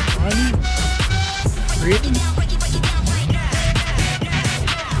Ronnie. Really?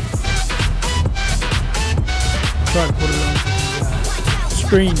 Try to put it on the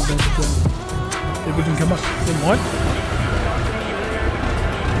screen, but if it can come up, then what?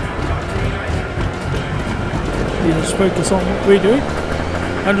 You just focus on what we're doing.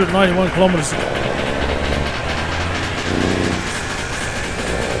 191 kilometers.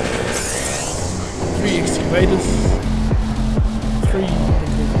 3 excavators, 3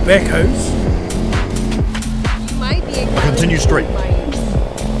 backhoes. You might be I'll continue straight. We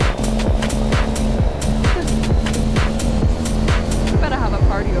better have a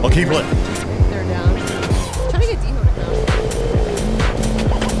party over I'll keep here. lit. They're down. Trying to get Deho to come.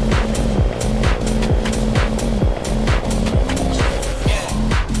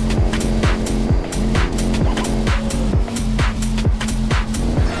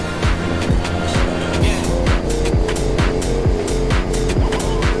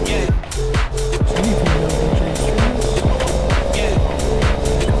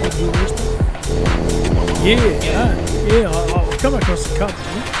 Yeah, I'll come across the couple.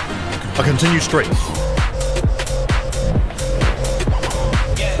 I'll continue straight.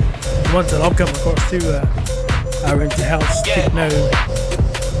 ones that I've come across too are into house, techno.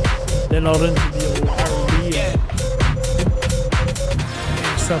 They're not into the old R&B and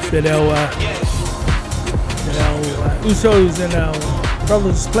stuff that our Usos and our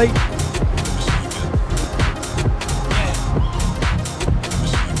brothers play.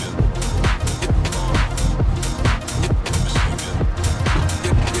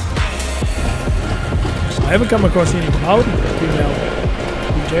 I haven't come across any loud female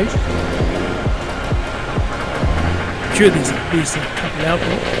DJs. I'm sure there's a couple out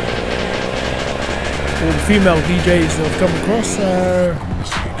there. All the female DJs that I've come across are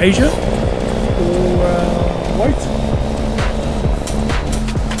Asia or white.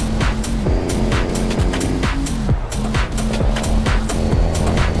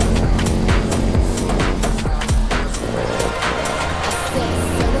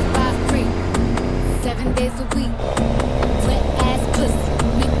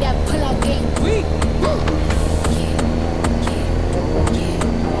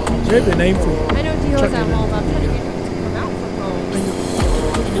 They have a name for it. I know Dio's at home. I'm trying to get him to come out from home.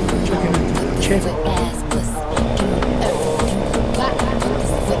 Checking into the check.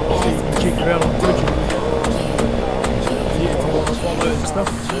 Check it out on Twitch. Yeah, follow and stuff.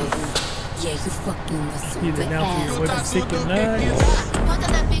 Yeah, you fucking with some Either now for your web sick and nice.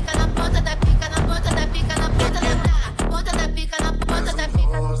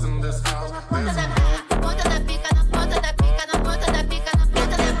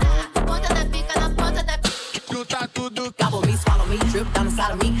 Gobble me, swallow me, drip down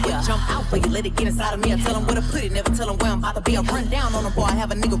inside of me. Yeah. Jump out, but you let it get inside of me. I tell them where to put it, never tell them where I'm about to be. I run down on a boy, I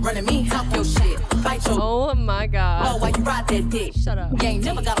have a nigga running me. Talk your shit, fight your. Oh my god. Oh, why you ride that dick? Shut up. You ain't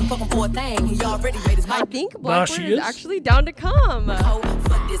never got him fucking for a thing. He already made his I mind. think Nah, Blackbird she is is. actually down to come. Oh,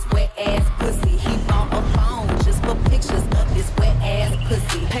 fuck this wet ass pussy. He bought a phone just for pictures of this wet ass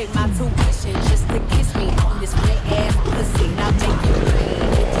pussy. Paid my tuition just to kiss me on this wet ass pussy. Now make you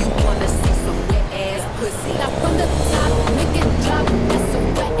rain if you wanna see some wet ass pussy. Now from the top, make it drop. That's some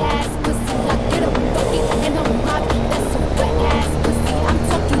wet ass pussy. Now get a bucket and a mop. That's some wet ass pussy. I'm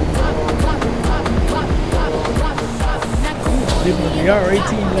talking drop, drop, drop, drop, drop, drop, drop. Now come on. Living on the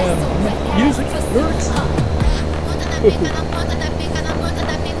R18 music lyrics.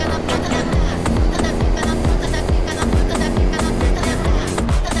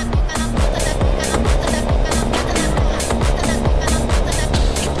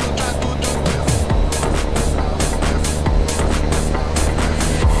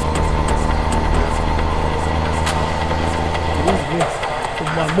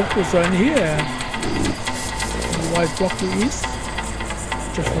 My book was on here. White Block East.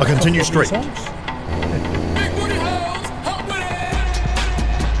 Just I continue straight.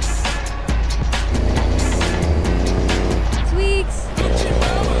 Tweaks.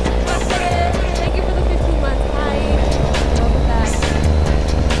 Thank you for the 15 months. Hi. Welcome back.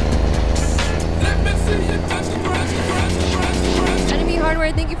 Enemy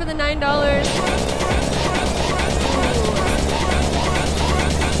Hardware, thank you for the $9.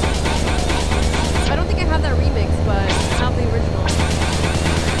 I don't think I have that remix, but I have the original.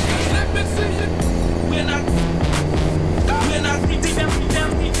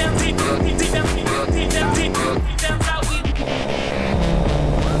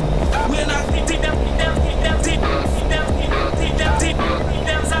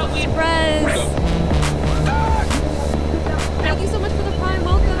 Prez. Thank you so much for the prime.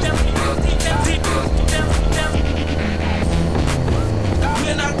 Welcome.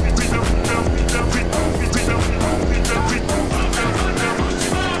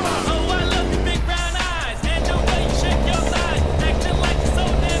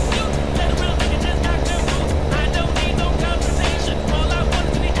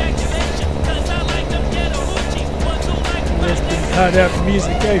 Hard out the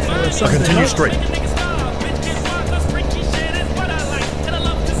music, eh? For I Sunday continue night. straight. Oh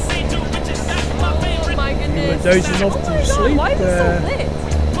my We're goodness. dozing off Oh my to God, sleep. why is it so lit?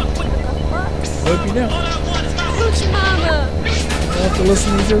 Hope you know. Hoochie Mama. All the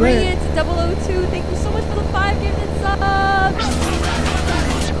listeners are there. Ryan 002, thank you so much for the 5 gifted subs.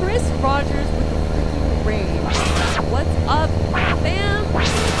 Chris Rogers with the freaking rain. What's up, fam?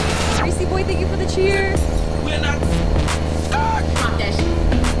 Tracy Boy, thank you for the cheer. Pop that shit.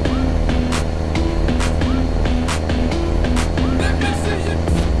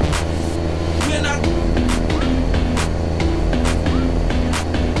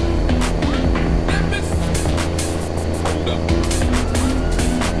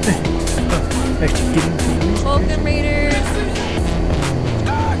 Actually getting to music. Vulcan Raiders.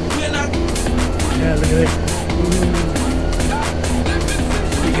 Yeah, look at that. Ooh.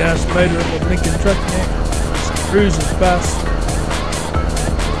 Big gas motor in the Lincoln truck now. It's cruising fast.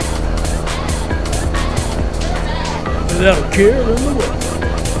 Without a care in the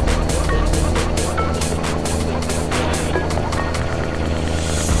world.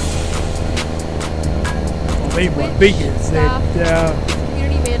 I mean, what big is that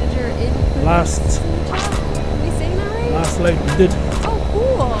Community manager in last Am I saying that right? last load we did Oh,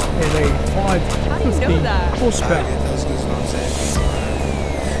 cool. had a How do you 550 know that? horsepower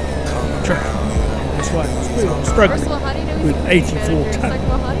truck. That's why it was pretty First of struggling all, how do you know he's with a community 84 manager? ton. Second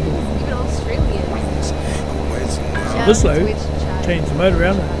of all, how do you know he's even Australian? This Yeah, load, Twitch chat. change the motor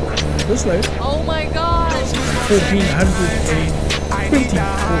around. This load, Oh my god. 1420 I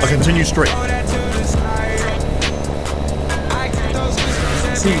horsepower. continue straight.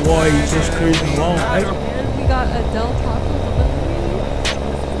 See why he's just cruising along, right? And we got a Del Taco delivery.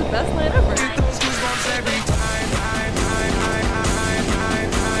 This is the best line ever.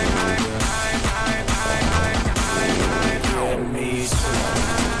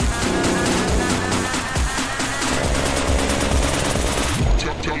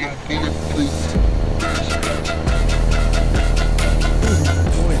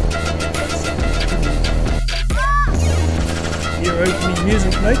 Your opening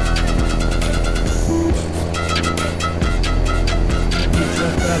music, mate. You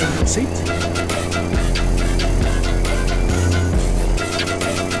jump out of your seat.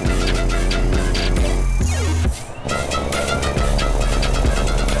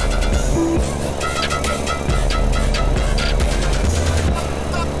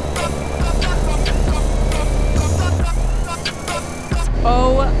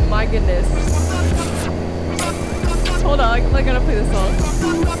 Oh my goodness. Hold on, I gotta play this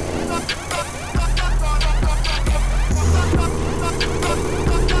song.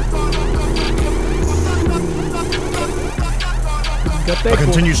 Got I that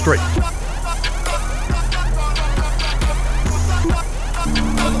continue straight.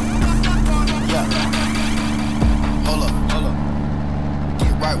 Hold up.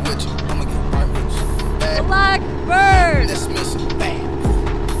 Get right with you. I'ma get right with you. Bad Blackbird! dismissal. Bam.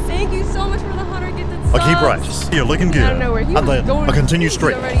 Thank you so much for the 100 gifted subs. I keep right. You're looking good. Out of nowhere. He And was then going I continue crazy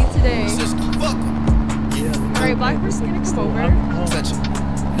straight. already today. Sister, fuck. Alright, Blackbird's gonna come over. Attention.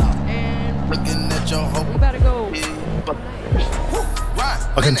 And Looking at your we hope. about to go. Right.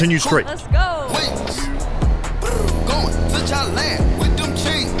 I continue straight. Let's go. Wings. Going to your land with them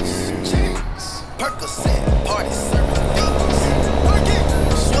chains. Percocet, party serving things.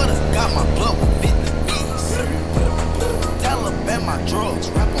 Sweater got my blood with Vietnamese. Taliban my drugs,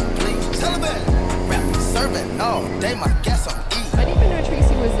 rap on please. Taliban. Rap serving all day, my gas on E. I didn't even know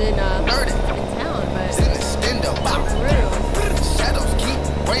Tracy was in 30. town, but In the stendo. Shadows keep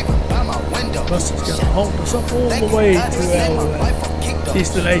raving by my window. bus is going to hold us up all the way to our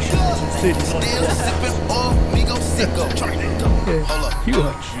destination, which is 39 kilometers. Yeah,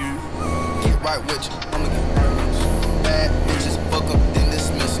 huge. Get right with you. I'ma get right with you. Bad bitches fuck up, then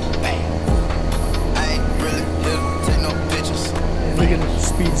dismiss it. Bang. I ain't really little, take no pictures. And look at it,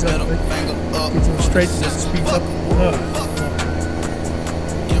 speeds up. Middle It finger up. gets them straight and it speeds up.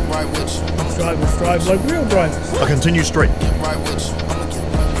 Get right with you. These drivers drive like real drivers. I continue straight. Get right with you. I'ma get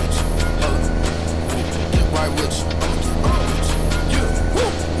right with you. Get right with you. I'ma get right with you. Get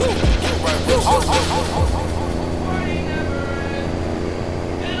right with you.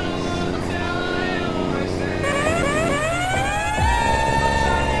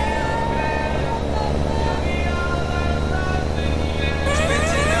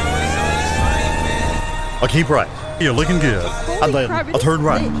 I keep right. You're looking good. And then I turn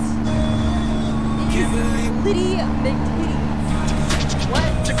right. Liddy McTitties. What?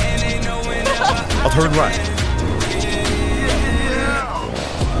 I turn right.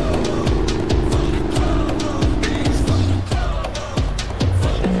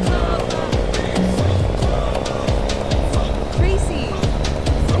 Tracy.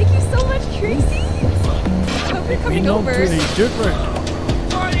 Thank you so much, Tracy. I hope you're coming Been on over. to the dirt road.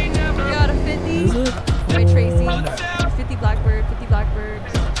 We got a 50. Is it? By Tracy. No. 50 Blackbird, 50 Blackbird.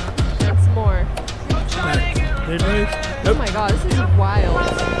 And some more. Dirt road? Oh my god, this is wild.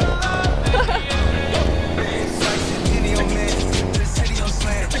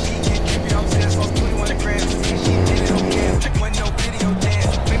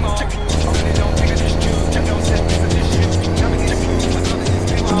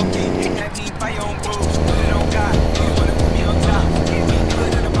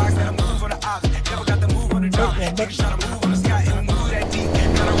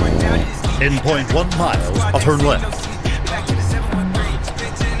 In 0.1 miles, I'll turn left.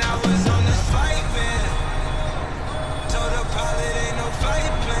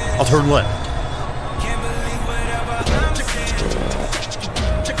 I'll turn left.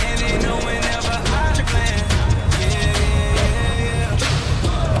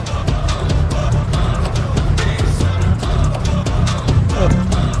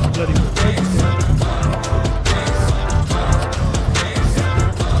 Bloody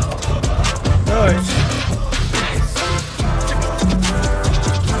Nice.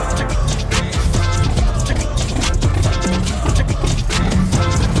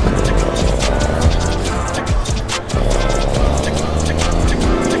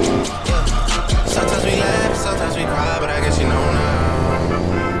 Sometimes we laugh, sometimes we cry, but I guess you know now.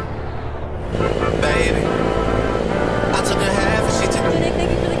 Baby, I took a half and she took Dominic,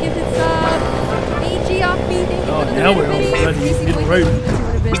 thank you for the gifted sub. AG off me, thank you Oh, for the now we're all video. bloody Tracy middle Boyd, road. thank you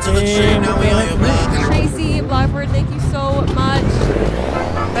for the we bit. took a trip, now we on your back. Tracy Blackbird, thank you so much.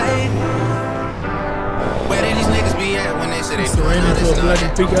 Baby, where did these niggas be at when they say they doing Ran all into this a bloody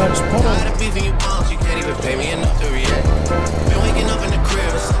stuff? big ass Tired pot. of beefing you bums, you can't even pay me enough to react. Been waking up in the crib,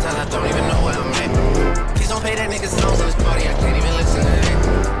 and sometimes I don't even know where I'm at. Please don't pay that nigga songs in this party, I can't even listen to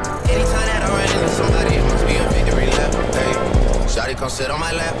that. Anytime that I run into somebody, it must be a victory lap. Hey, shawty come sit on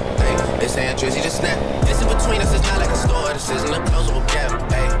my lap. Hey, they saying Drizzy just snap. This in between us is not like a store, this isn't a closable gap.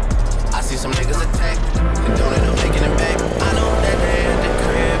 Hey, I see some niggas attack, and don't end up making it back. I know that they at the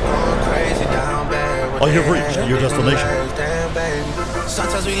crib going crazy down bad. Oh, you've reached your destination. Damn, baby.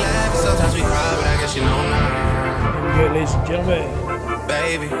 Sometimes we laugh, sometimes we cry, but I guess you know now. Here we go, ladies and gentlemen.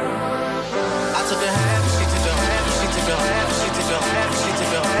 Baby, I took a half, she took a half, she took a half, she took a half, she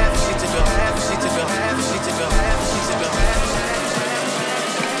took a half, she took a half, she took a half, she took a half, she took a half.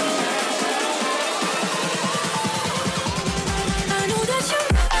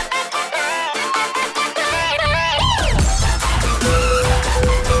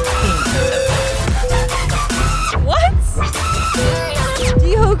 What?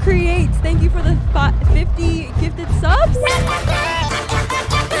 Diho Creates, thank you for the 50 gifted subs.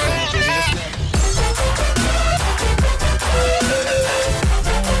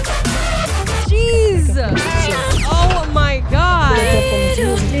 Jeez. Oh my god.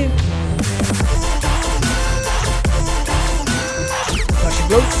 Actually,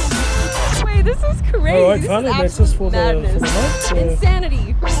 blokes. Wait, this is crazy. Alright, This finally, is that's just for absolute the madness. night.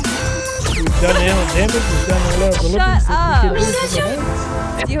 Insanity. We've done our damage, we've done all our deliveries that we can do for the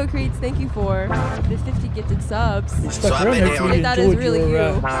night. Diho Creates, thank you for the 50 gifted subs. You stuck So I around, bet they hopefully you That is enjoyed really your,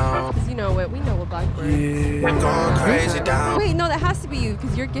 you. Because you know what? We know what Blackbird. yeah, Going crazy down. Wait, no, that has to be you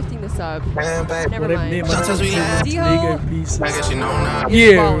because you're gifting the sub. Damn, baby. Never whatever mind. name Sometimes we laugh. Dio. Lego pieces. I guess you know now.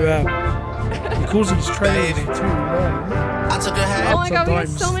 Yeah, because these trailers Baby. are too long, I took a half, Oh my god, we got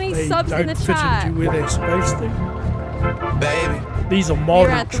sometimes so many they subs don't in the fit chat. into where they're supposed to. baby. These are You're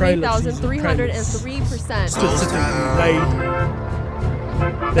modern at trailers. These are trailers 3,303%. specifically made.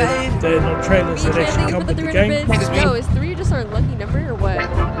 They're not trailers that BJ, actually thank you come for the with the 300 game. bits. Yo, is 3 just our lucky number or what? Get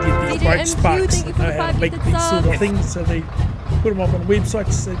these DJ bright MQ, sparks thank you that for know the how 5 to make gifted these sort of subs. things, so they put them up on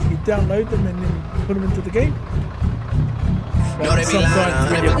websites so you can download them and then put them into the game. No, But they be sometimes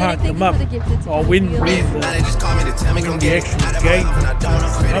lying, when you Thank park you them for up, the gifted or subs. when Now they just call me to tell me come the get it. actual I never game love and I don't know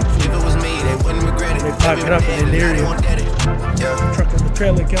credit. If it was me, they wouldn't regret it. they park it up in an area, Yeah. truck in the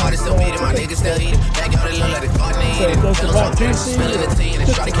trailer Artists comes still beat it, my niggas still eat it. Backyard, it look like they thought they so eat it it. does the Fellas right on campus, juicy, smelling the tea, and the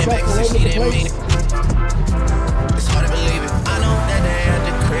just shawty the came truck back and all said over she the didn't mean place. it. It's hard to believe it. I know that they at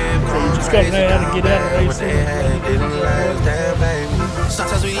the crib going just gotta crazy know how to down get out of bad. these What they things. had didn't last, damn baby.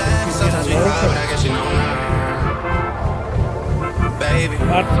 Sometimes we laugh, sometimes we cry, but I guess you know now. Baby.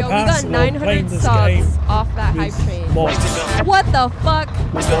 Part and Yo, we got parcel of playing 900 this subs game off that hype with train. mods. What the fuck?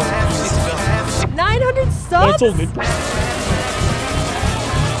 900 But subs? it's all good.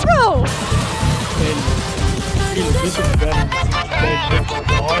 Bro! And feeling good about it. They have to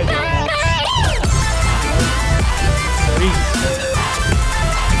buy the mods. Free.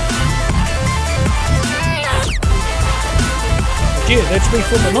 Yeah, that's me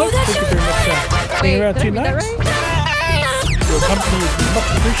for the night. Thank you very much for Wait, being around did I read that tonight. right? Your company is much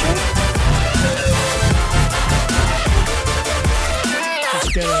appreciated. Let's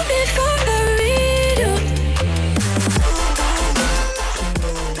go.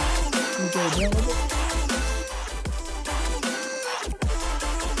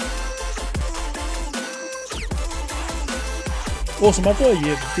 Awesome, I thought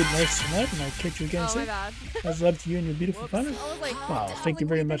you had a good night tonight, and I'll catch you again Oh my soon. bad. Much love to you and your beautiful Whoops. partner. I was like, Wow, oh, thank you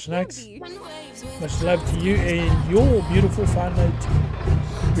very much, Nax. Nax. Much love to you and your beautiful partner too.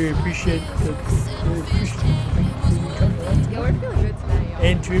 Very appreciate the very appreciative for you coming around Yeah, tonight. we're feeling good today, y'all.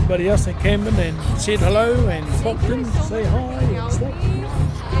 And to everybody else that came in and said hello and Thank popped you in so to say much hi for hanging out and with stuff.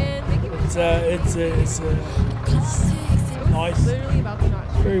 me. And thank you. It's It was nice. literally about to not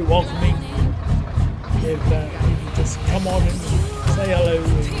show. very welcoming. If you can just come on and say hello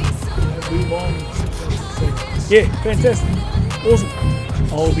and move on. So, yeah, fantastic. Awesome.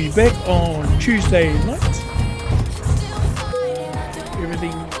 I'll be back on Tuesday night.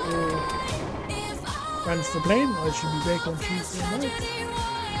 Everything runs to plan. I should be back on Tuesday night.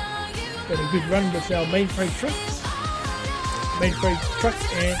 Had a good run with our Mainfreight trucks. Mainfreight trucks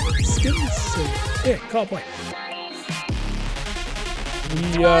and skins. So, yeah, can't wait.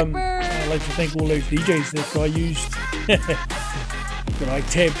 I'd like to thank all those DJs that I used, that I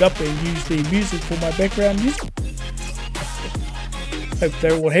tabbed up and used their music for my background music. Hope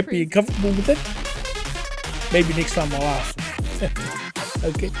they're all happy and comfortable with it. Maybe next time I'll ask them.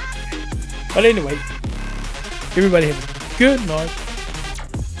 Okay. But anyway, everybody have a good night.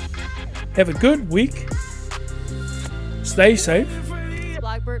 Have a good week. Stay safe.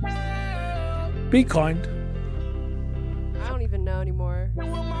 Blackbird. Be kind. I don't even know anymore.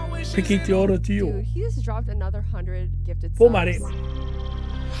 Piki te ora te o. Dude, he just dropped another 100 gifted Fō subs. mare.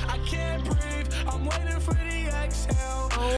 I can't breathe. I'm waiting for the exhale.